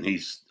action and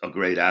he's a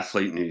great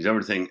athlete and he's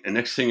everything. And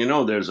next thing you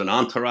know, there's an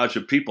entourage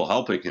of people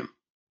helping him.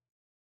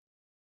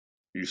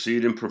 You see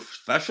it in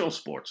professional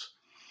sports.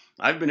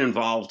 I've been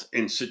involved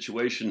in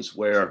situations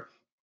where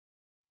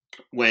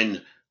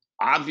when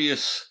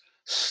obvious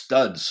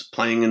studs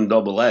playing in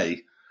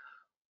AA,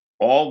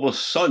 all of a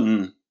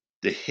sudden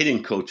the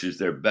hitting coach is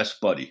their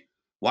best buddy.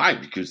 Why?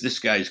 Because this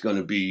guy's going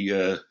to be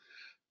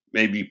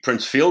maybe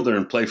Prince Fielder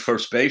and play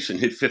first base and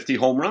hit 50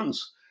 home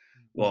runs.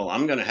 Well,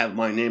 I'm going to have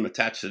my name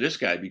attached to this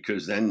guy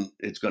because then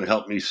it's going to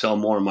help me sell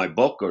more of my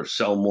book or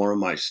sell more of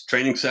my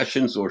training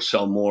sessions or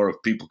sell more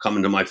of people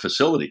coming to my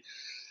facility.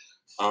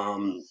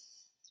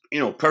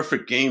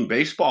 Perfect game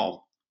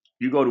baseball.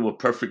 You go to a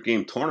perfect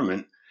game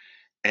tournament,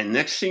 and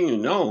next thing you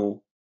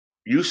know,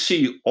 you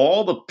see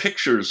all the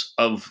pictures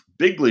of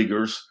big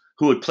leaguers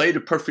who had played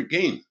a perfect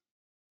game.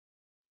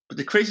 But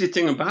the crazy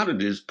thing about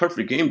it is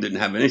perfect game didn't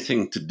have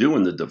anything to do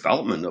in the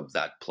development of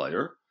that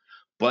player,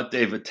 but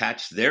they've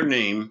attached their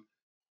name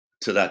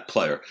to that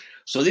player.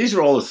 So these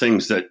are all the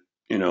things that,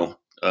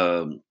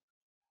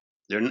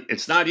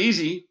 it's not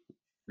easy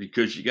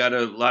because you got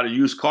a lot of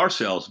used car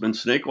salesmen,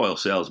 snake oil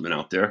salesmen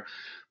out there.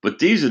 But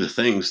these are the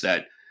things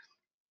that,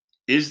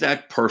 is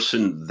that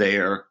person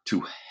there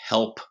to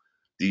help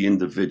the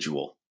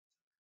individual?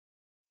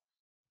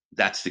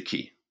 That's the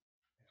key.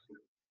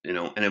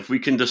 And if we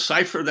can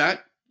decipher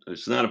that,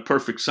 it's not a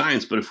perfect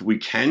science, but if we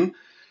can,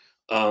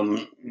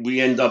 we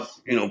end up,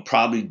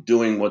 probably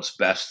doing what's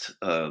best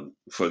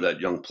for that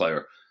young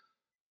player.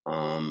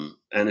 And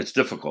it's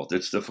difficult.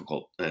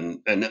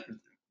 And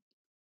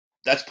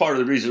that's part of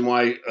the reason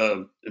why,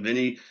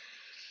 Vinny,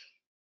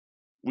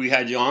 we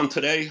had you on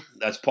today.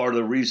 That's part of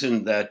the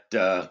reason that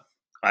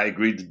I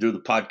agreed to do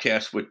the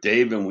podcast with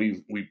Dave, and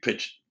we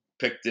picked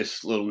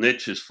this little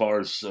niche as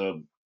far as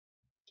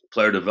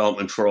player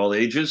development for all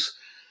ages.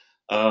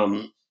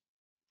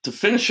 To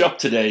finish up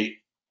today,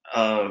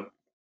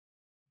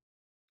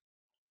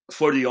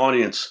 for the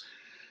audience,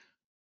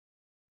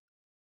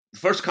 the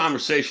first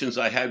conversations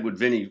I had with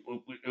Vinny,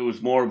 it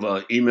was more of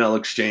an email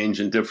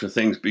exchange and different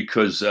things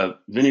because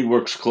Vinny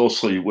works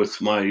closely with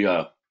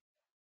my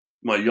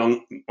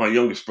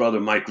youngest brother,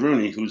 Mike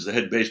Rooney, who's the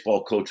head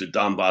baseball coach at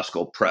Don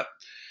Bosco Prep.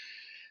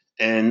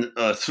 And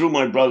through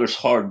my brother's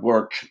hard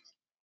work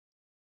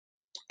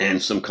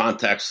and some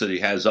contacts that he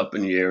has up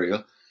in the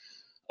area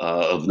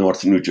of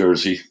North New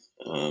Jersey,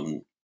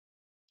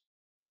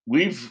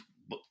 we've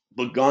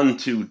begun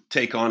to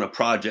take on a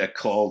project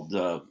called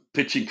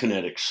Pitching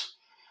Kinetics.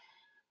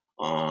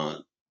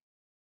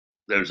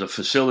 There's a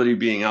facility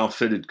being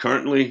outfitted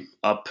currently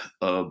up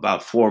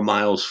about 4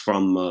 miles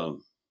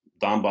from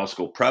Don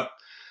Bosco Prep.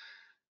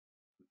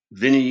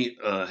 Vinny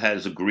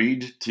has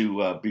agreed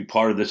to be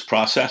part of this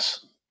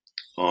process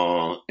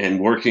and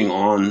working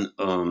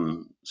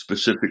on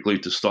specifically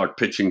to start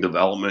pitching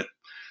development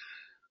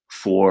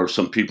for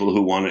some people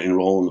who want to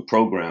enroll in the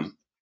program.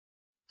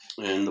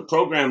 And the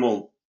program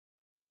will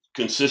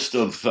consist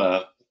of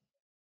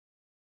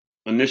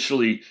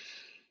initially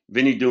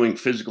Vinny doing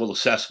physical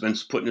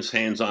assessments, putting his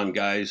hands on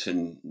guys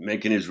and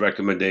making his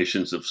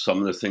recommendations of some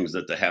of the things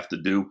that they have to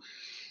do,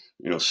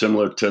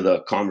 similar to the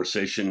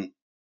conversation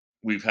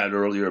we've had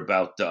earlier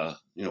about,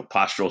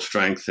 postural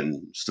strength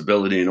and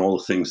stability and all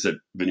the things that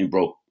Vinny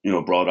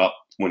brought up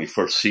when he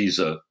first sees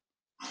a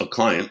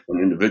client,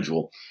 an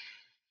individual.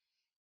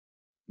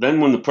 Then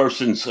when the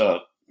person's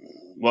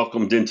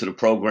welcomed into the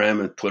program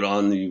and put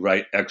on the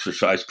right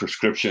exercise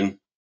prescription,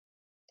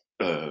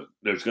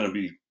 there's going to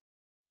be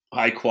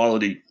high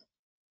quality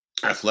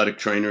athletic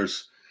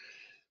trainers,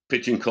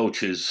 pitching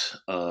coaches,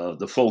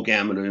 the full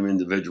gamut of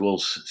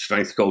individuals,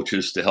 strength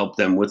coaches to help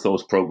them with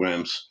those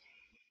programs.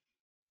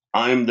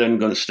 I'm then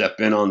going to step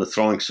in on the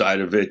throwing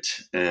side of it,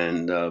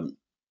 and a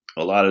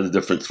lot of the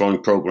different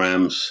throwing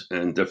programs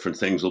and different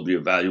things will be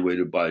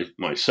evaluated by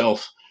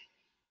myself.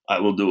 I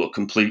will do a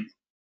complete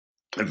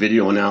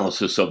video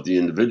analysis of the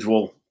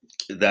individual.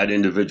 That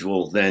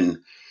individual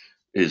then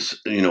is,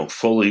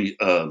 fully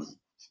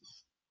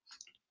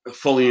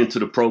into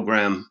the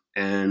program,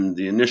 and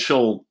the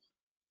initial,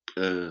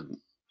 I'm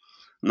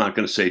not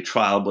going to say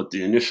trial, but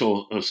the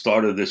initial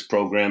start of this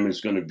program is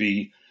going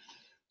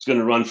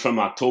to run from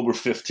October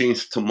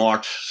 15th to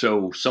March.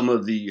 So some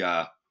of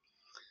the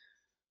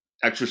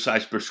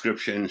exercise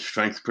prescription,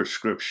 strength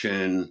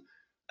prescription,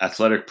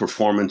 athletic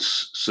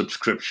performance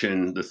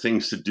subscription, the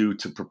things to do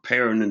to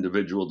prepare an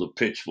individual to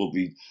pitch will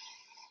be,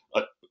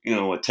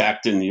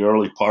 attacked in the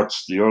early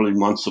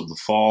months of the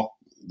fall.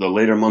 the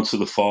later months of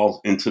the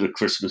fall into the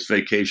Christmas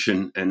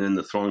vacation, and then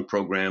the throwing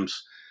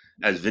programs.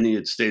 As Vinny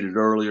had stated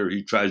earlier,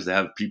 he tries to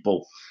have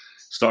people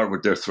start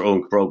with their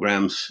throwing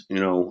programs,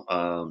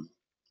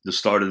 the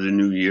start of the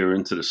new year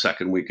into the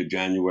second week of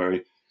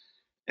January.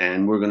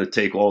 And we're going to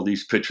take all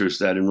these pitchers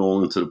that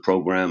enroll into the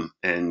program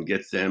and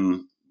get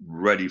them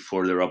ready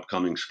for their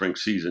upcoming spring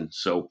season.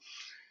 So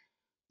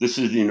this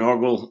is the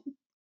inaugural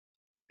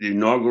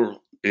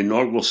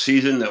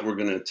season that we're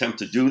going to attempt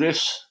to do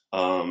this.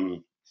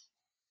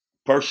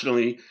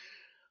 Personally,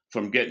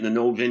 from getting to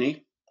know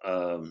Vinny,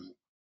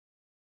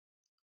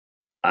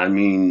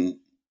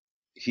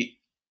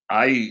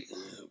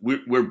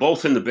 we're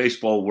both in the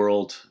baseball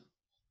world.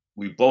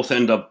 We both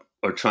end up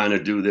are trying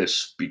to do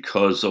this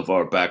because of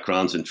our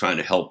backgrounds and trying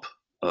to help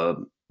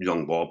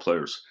young ball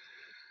players.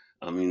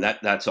 I mean,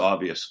 that's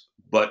obvious.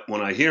 But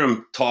when I hear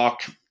him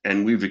talk,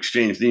 and we've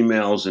exchanged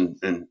emails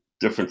and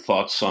different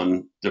thoughts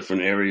on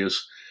different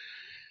areas,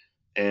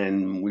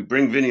 and we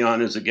bring Vinny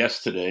on as a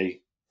guest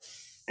today,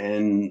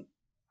 and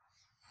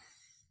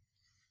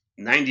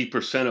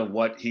 90% of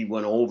what he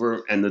went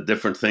over and the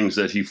different things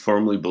that he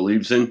firmly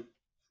believes in,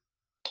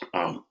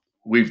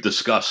 we've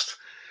discussed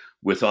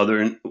with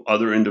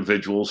other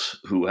individuals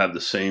who have the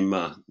same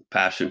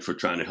passion for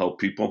trying to help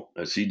people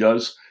as he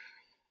does.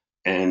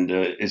 And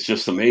it's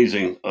just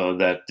amazing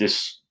that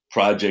this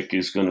project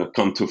is going to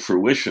come to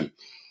fruition.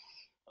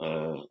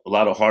 A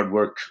lot of hard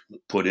work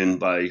put in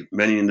by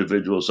many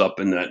individuals up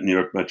in that New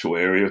York metro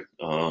area.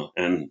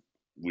 And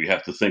we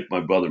have to thank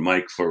my brother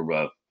Mike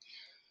for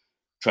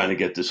trying to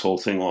get this whole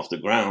thing off the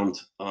ground.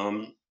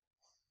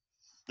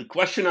 The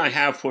question I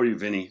have for you,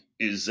 Vinny,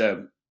 is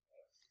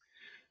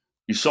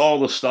you saw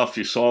the stuff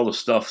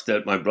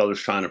that my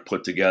brother's trying to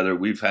put together.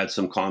 We've had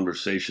some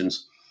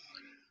conversations.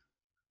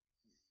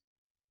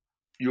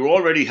 You're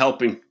already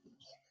helping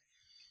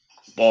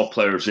ball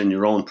players in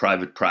your own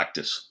private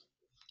practice.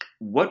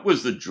 What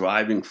was the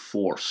driving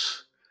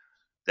force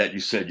that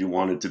you said you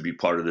wanted to be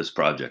part of this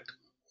project?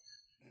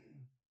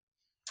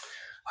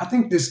 I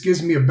think this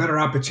gives me a better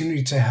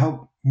opportunity to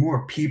help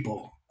more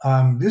people.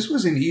 This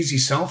was an easy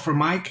sell for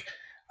Mike.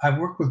 I've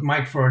worked with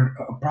Mike for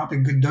probably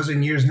a good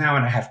dozen years now,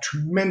 and I have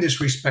tremendous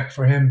respect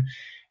for him.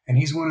 And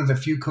he's one of the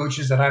few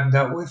coaches that I've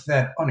dealt with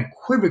that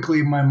unequivocally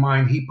in my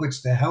mind, he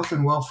puts the health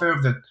and welfare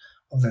of the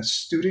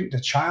student, the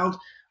child,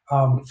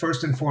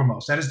 first and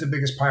foremost. That is the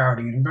biggest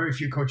priority. And very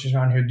few coaches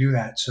around here do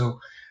that.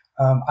 So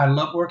I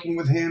love working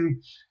with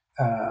him.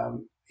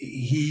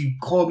 He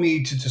called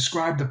me to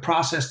describe the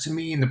process to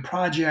me in the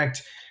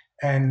project.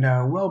 And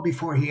well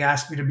before he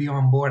asked me to be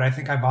on board, I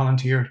think I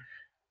volunteered.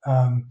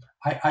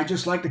 I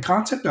just like the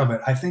concept of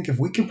it. I think if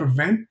we can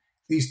prevent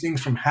these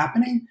things from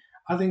happening,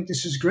 I think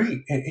this is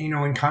great. And,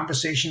 in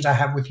conversations I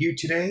have with you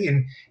today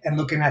and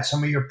looking at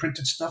some of your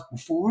printed stuff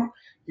before,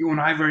 you and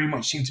I very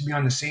much seem to be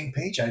on the same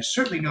page. I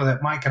certainly know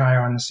that Mike and I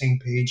are on the same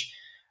page.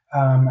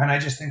 And I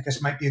just think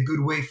this might be a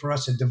good way for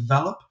us to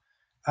develop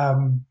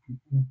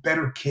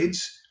better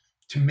kids,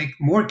 to make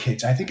more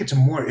kids. I think it's a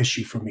more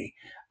issue for me.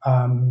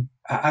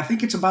 I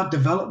think it's about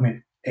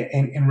development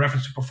in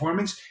reference to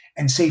performance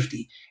and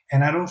safety.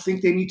 And I don't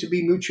think they need to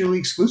be mutually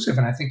exclusive.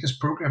 And I think this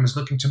program is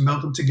looking to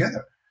meld them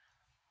together.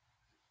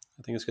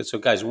 I think it's good. So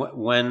guys,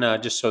 when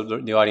just so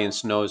the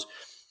audience knows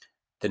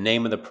the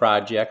name of the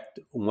project,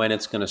 when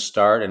it's going to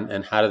start,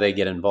 and how do they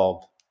get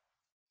involved?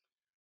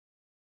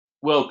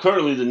 Well,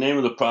 currently the name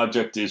of the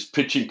project is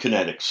Pitching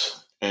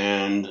Kinetics.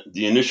 And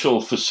the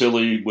initial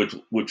facility,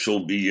 which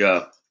will be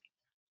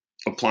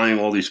applying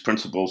all these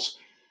principles,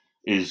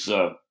 is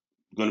going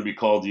to be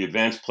called the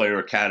Advanced Player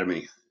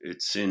Academy.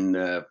 It's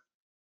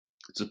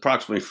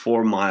approximately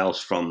 4 miles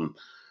from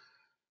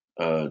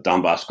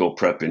Don Bosco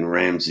Prep in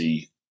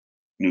Ramsey,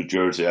 New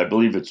Jersey. I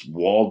believe it's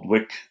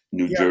Waldwick,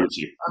 New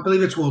Jersey. I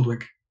believe it's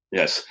Waldwick.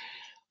 Yes.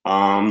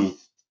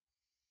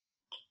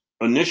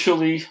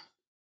 Initially,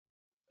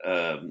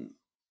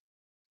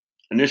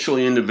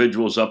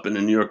 individuals up in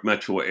the New York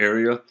metro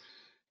area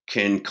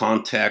can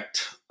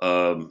contact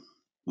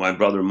my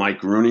brother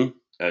Mike Rooney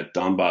at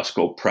Don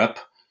Bosco Prep.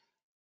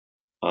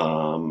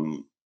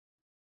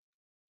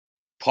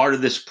 Part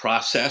of this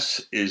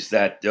process is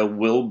that there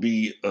will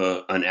be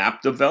an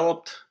app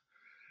developed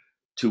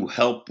to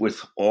help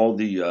with all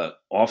the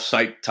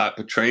off-site type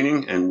of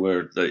training, and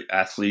where the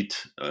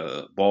athlete,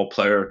 ball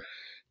player,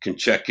 can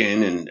check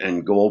in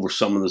and go over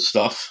some of the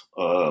stuff.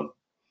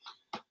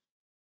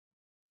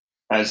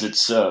 As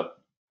it's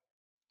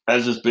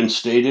been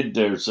stated,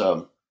 there's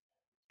going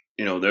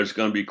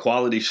to be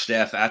quality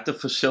staff at the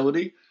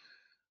facility.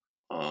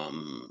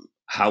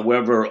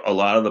 However, a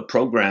lot of the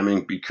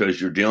programming,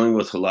 because you're dealing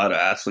with a lot of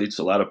athletes,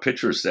 a lot of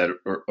pitchers that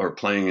are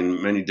playing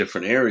in many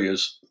different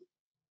areas,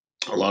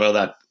 a lot of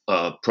that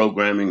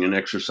programming and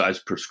exercise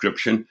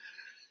prescription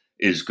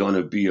is going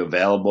to be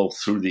available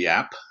through the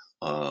app,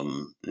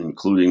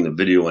 including the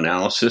video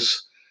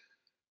analysis.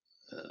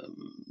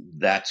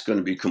 That's going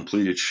to be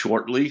completed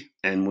shortly.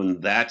 And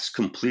when that's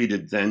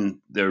completed,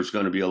 then there's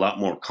going to be a lot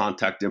more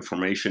contact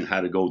information,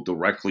 how to go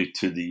directly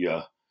to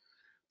the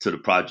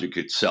project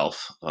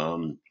itself.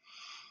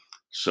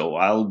 So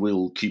I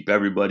will keep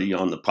everybody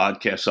on the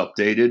podcast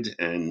updated,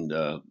 and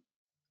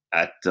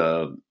at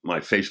my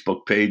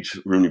Facebook page,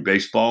 Rooney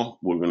Baseball,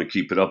 we're going to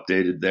keep it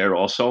updated there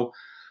also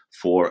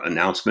for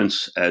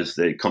announcements as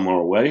they come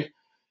our way.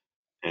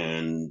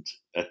 And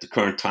at the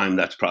current time,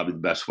 that's probably the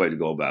best way to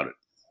go about it.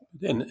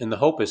 And the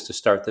hope is to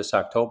start this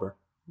October.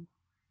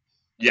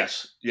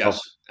 Yes,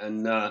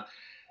 and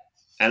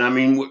I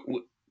mean,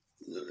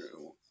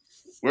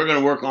 we're going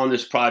to work on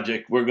this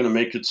project. We're going to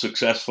make it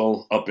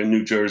successful up in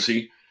New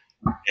Jersey,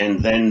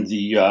 and then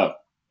the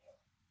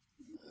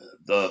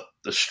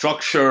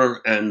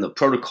structure and the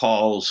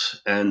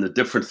protocols and the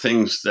different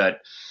things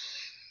that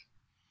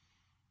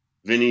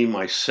Vinny,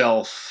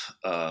 myself,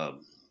 the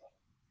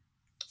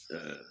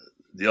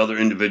other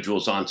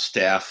individuals on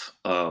staff,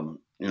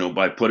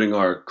 by putting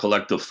our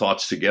collective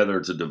thoughts together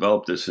to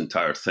develop this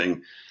entire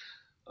thing,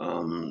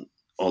 a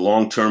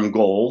long-term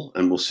goal,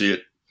 and we'll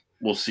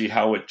see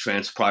how it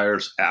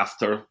transpires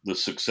after the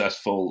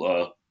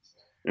successful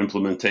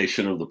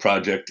implementation of the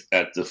project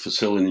at the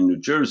facility in New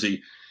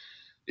Jersey,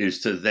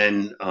 is to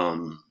then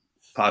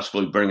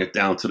possibly bring it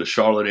down to the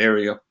Charlotte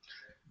area,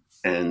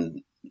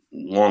 and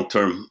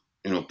long-term,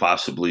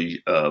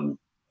 possibly,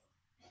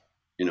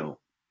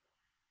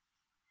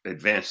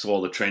 advance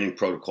all the training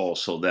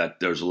protocols so that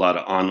there's a lot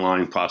of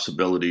online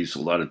possibilities,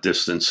 a lot of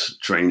distance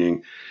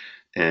training,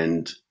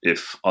 and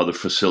if other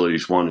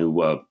facilities want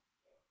to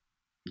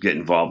get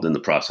involved in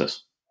the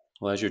process.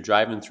 Well, as you're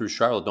driving through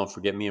Charlotte, don't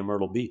forget me in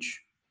Myrtle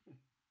Beach.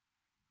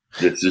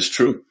 This is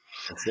true.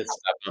 That's it.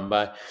 Stop on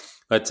by.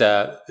 But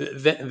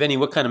Vinny,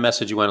 what kind of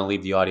message you want to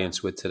leave the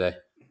audience with today?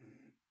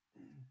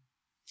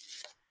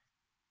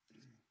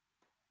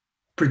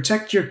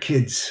 Protect your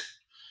kids.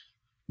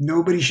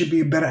 Nobody should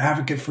be a better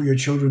advocate for your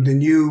children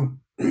than you.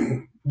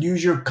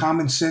 Use your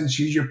common sense,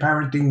 use your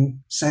parenting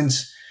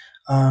sense.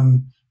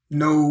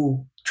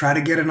 Try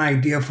to get an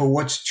idea for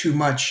what's too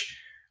much.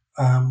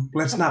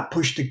 Let's not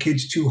push the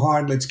kids too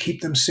hard. Let's keep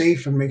them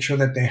safe and make sure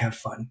that they have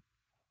fun.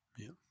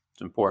 Yeah,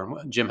 it's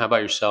important. Jim, how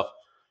about yourself?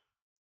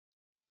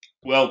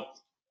 Well,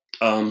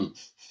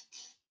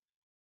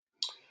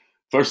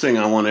 first thing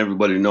I want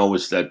everybody to know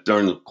is that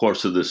during the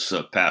course of this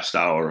past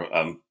hour,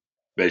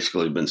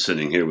 basically been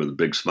sitting here with a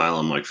big smile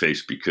on my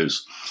face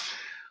because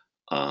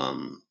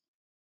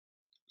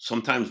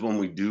sometimes when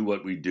we do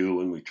what we do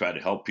and we try to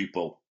help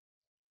people,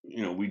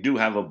 we do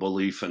have a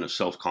belief and a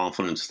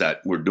self-confidence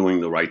that we're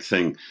doing the right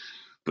thing.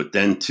 But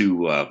then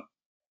to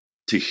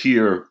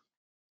hear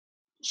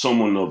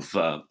someone of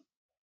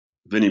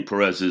Vinny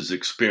Perez's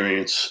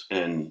experience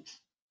and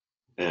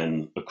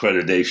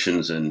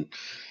accreditations and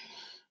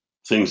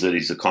things that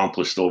he's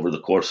accomplished over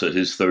the course of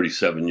his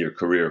 37-year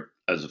career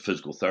as a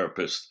physical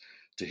therapist,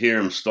 to hear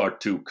him start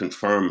to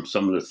confirm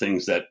some of the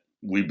things that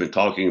we've been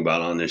talking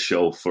about on this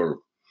show for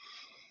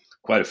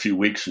quite a few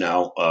weeks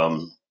now,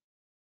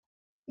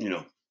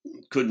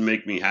 couldn't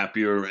make me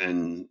happier,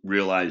 and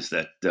realize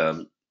that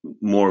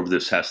more of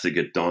this has to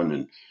get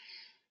done,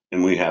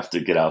 and we have to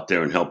get out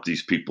there and help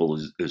these people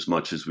as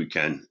much as we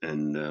can.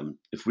 And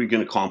if we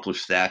can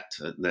accomplish that,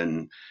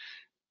 then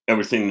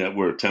everything that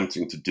we're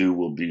attempting to do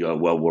will be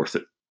well worth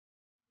it.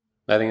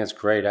 I think that's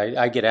great.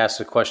 I get asked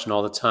the question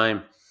all the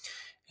time.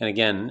 And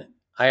again,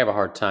 I have a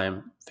hard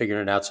time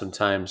figuring it out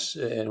sometimes.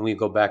 And we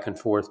go back and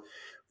forth.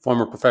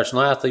 Former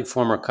professional athlete,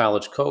 former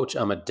college coach.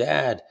 I'm a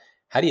dad.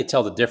 How do you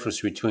tell the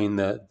difference between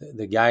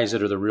the guys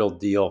that are the real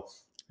deal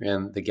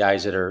and the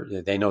guys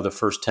that they know the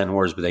first 10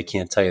 words, but they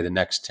can't tell you the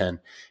next 10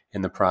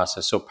 in the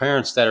process? So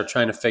parents that are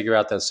trying to figure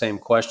out that same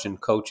question,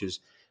 coaches,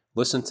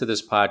 listen to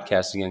this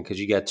podcast again, because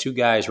you got two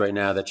guys right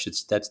now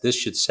this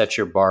should set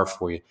your bar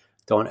for you.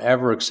 Don't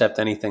ever accept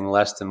anything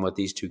less than what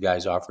these two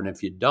guys offer. And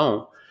if you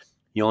don't,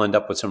 you'll end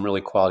up with some really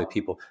quality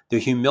people. The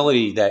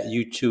humility that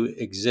you two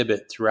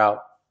exhibit throughout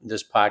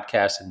this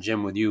podcast, and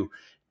Jim with you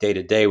day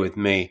to day with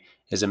me,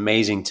 is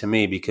amazing to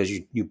me, because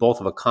you both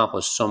have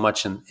accomplished so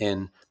much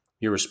in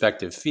your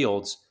respective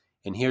fields.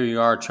 And here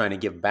you are trying to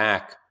give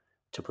back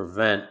to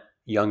prevent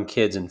young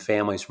kids and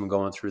families from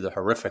going through the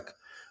horrific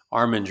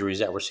arm injuries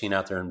that we're seeing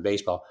out there in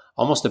baseball.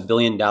 Almost $1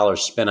 billion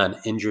spent on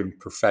injured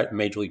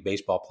Major League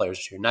Baseball players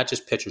this year, not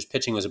just pitchers.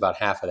 Pitching was about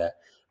half of that.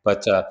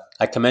 But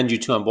I commend you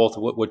two on both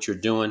of what you're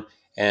doing.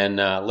 And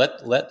let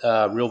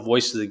Real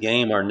Voice of the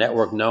Game, our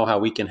network, know how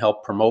we can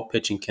help promote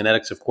pitching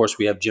Kinetics. Of course,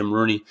 we have Jim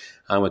Rooney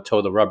on with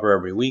Toe the Rubber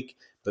every week.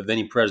 But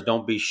Vinny Perez,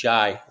 don't be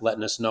shy,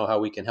 letting us know how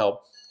we can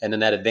help. And then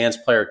that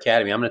Advanced Player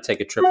Academy, I'm going to take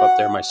a trip up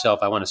there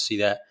myself. I want to see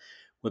that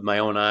with my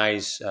own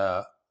eyes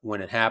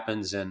when it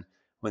happens. And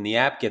when the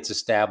app gets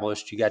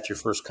established, you got your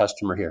first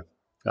customer here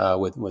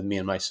with me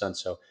and my son.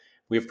 So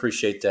we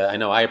appreciate that.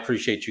 I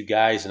appreciate you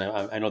guys. And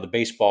I know the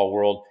baseball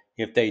world,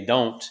 if they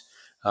don't,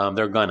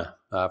 they're gonna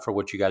for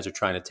what you guys are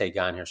trying to take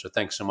on here. So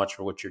thanks so much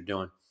for what you're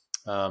doing.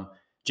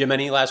 Jim,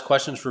 any last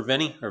questions for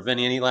Vinny? Or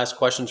Vinny, any last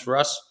questions for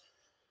us?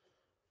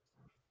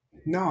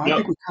 No, I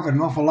think we covered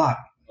an awful lot.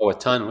 Oh, a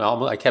ton.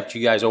 Well, I kept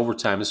you guys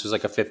overtime. This was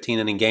like a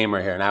 15-inning game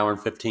right here, an hour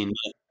and 15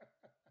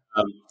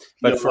 minutes.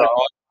 But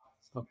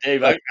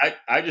Dave, I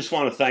just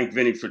want to thank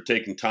Vinny for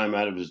taking time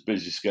out of his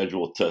busy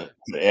schedule to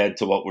add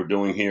to what we're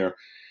doing here.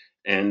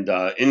 And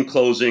in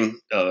closing,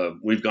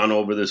 we've gone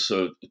over this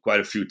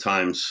quite a few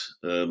times.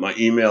 My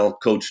email,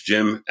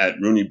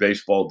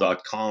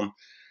 coachjim@rooneybaseball.com.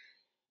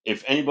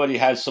 If anybody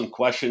has some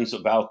questions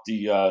about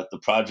the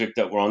project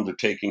that we're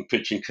undertaking,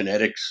 Pitching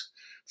Kinetics,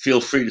 feel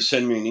free to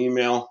send me an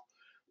email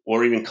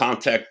or even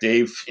contact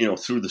Dave,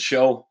 through the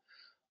show.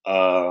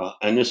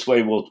 And this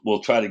way,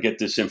 we'll try to get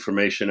this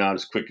information out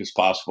as quick as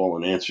possible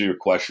and answer your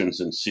questions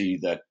and see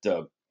that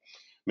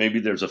maybe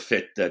there's a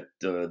fit that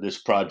this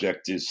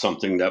project is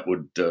something that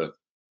would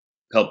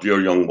help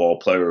your young ball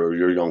player or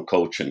your young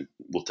coach, and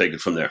we'll take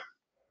it from there.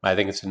 I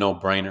think it's a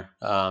no-brainer.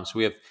 So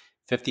we have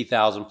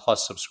 50,000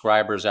 plus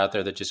subscribers out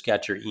there that just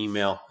got your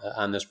email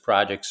on this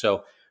project.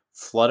 So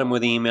flood them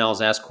with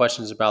emails, ask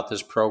questions about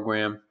this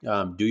program,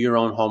 do your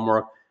own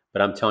homework.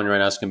 But I'm telling you right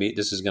now,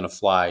 this is going to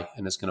fly,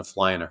 and it's going to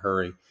fly in a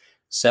hurry.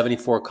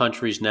 74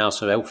 countries now,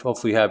 so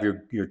hopefully you have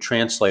your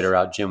translator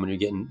out, Jim, when you're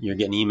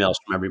getting emails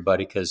from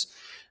everybody, because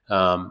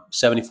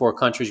 74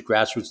 countries,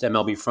 grassroots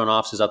MLB front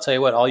offices. I'll tell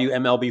you what, all you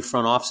MLB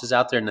front offices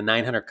out there in the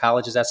 900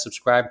 colleges that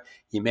subscribe,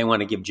 you may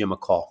want to give Jim a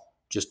call.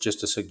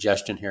 Just a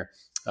suggestion here.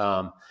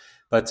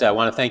 But I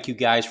want to thank you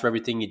guys for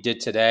everything you did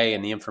today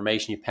and the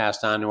information you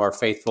passed on to our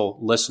faithful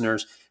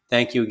listeners.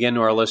 Thank you again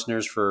to our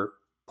listeners for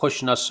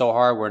pushing us so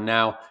hard.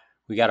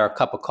 We got our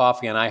cup of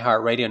coffee on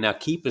iHeartRadio. Now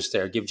keep us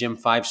there. Give Jim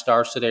 5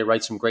 stars today.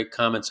 Write some great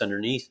comments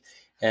underneath,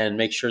 and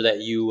make sure that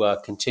you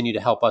continue to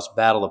help us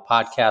battle the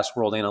podcast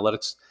world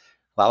analytics,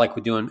 a lot like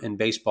we do in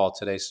baseball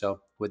today.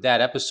 So with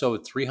that,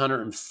 episode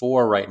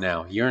 304 right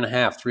now, year and a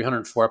half,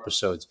 304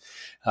 episodes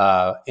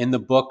in the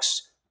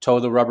books. Toe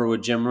the Rubber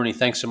with Jim Rooney.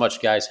 Thanks so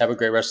much, guys. Have a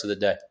great rest of the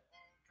day.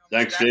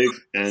 Thanks, Dave.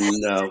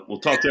 And we'll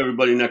talk to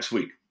everybody next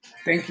week.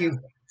 Thank you.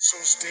 So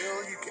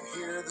still you can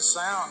hear the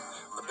sound.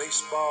 The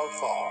baseball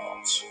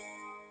falls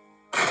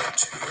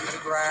to the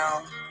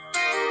ground.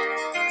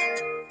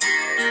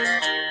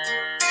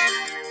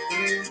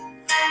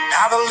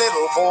 Now the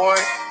little boy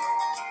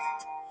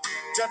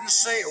doesn't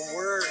say a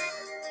word,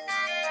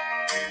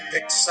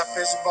 picks up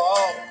his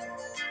ball.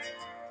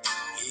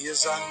 He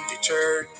is undeterred.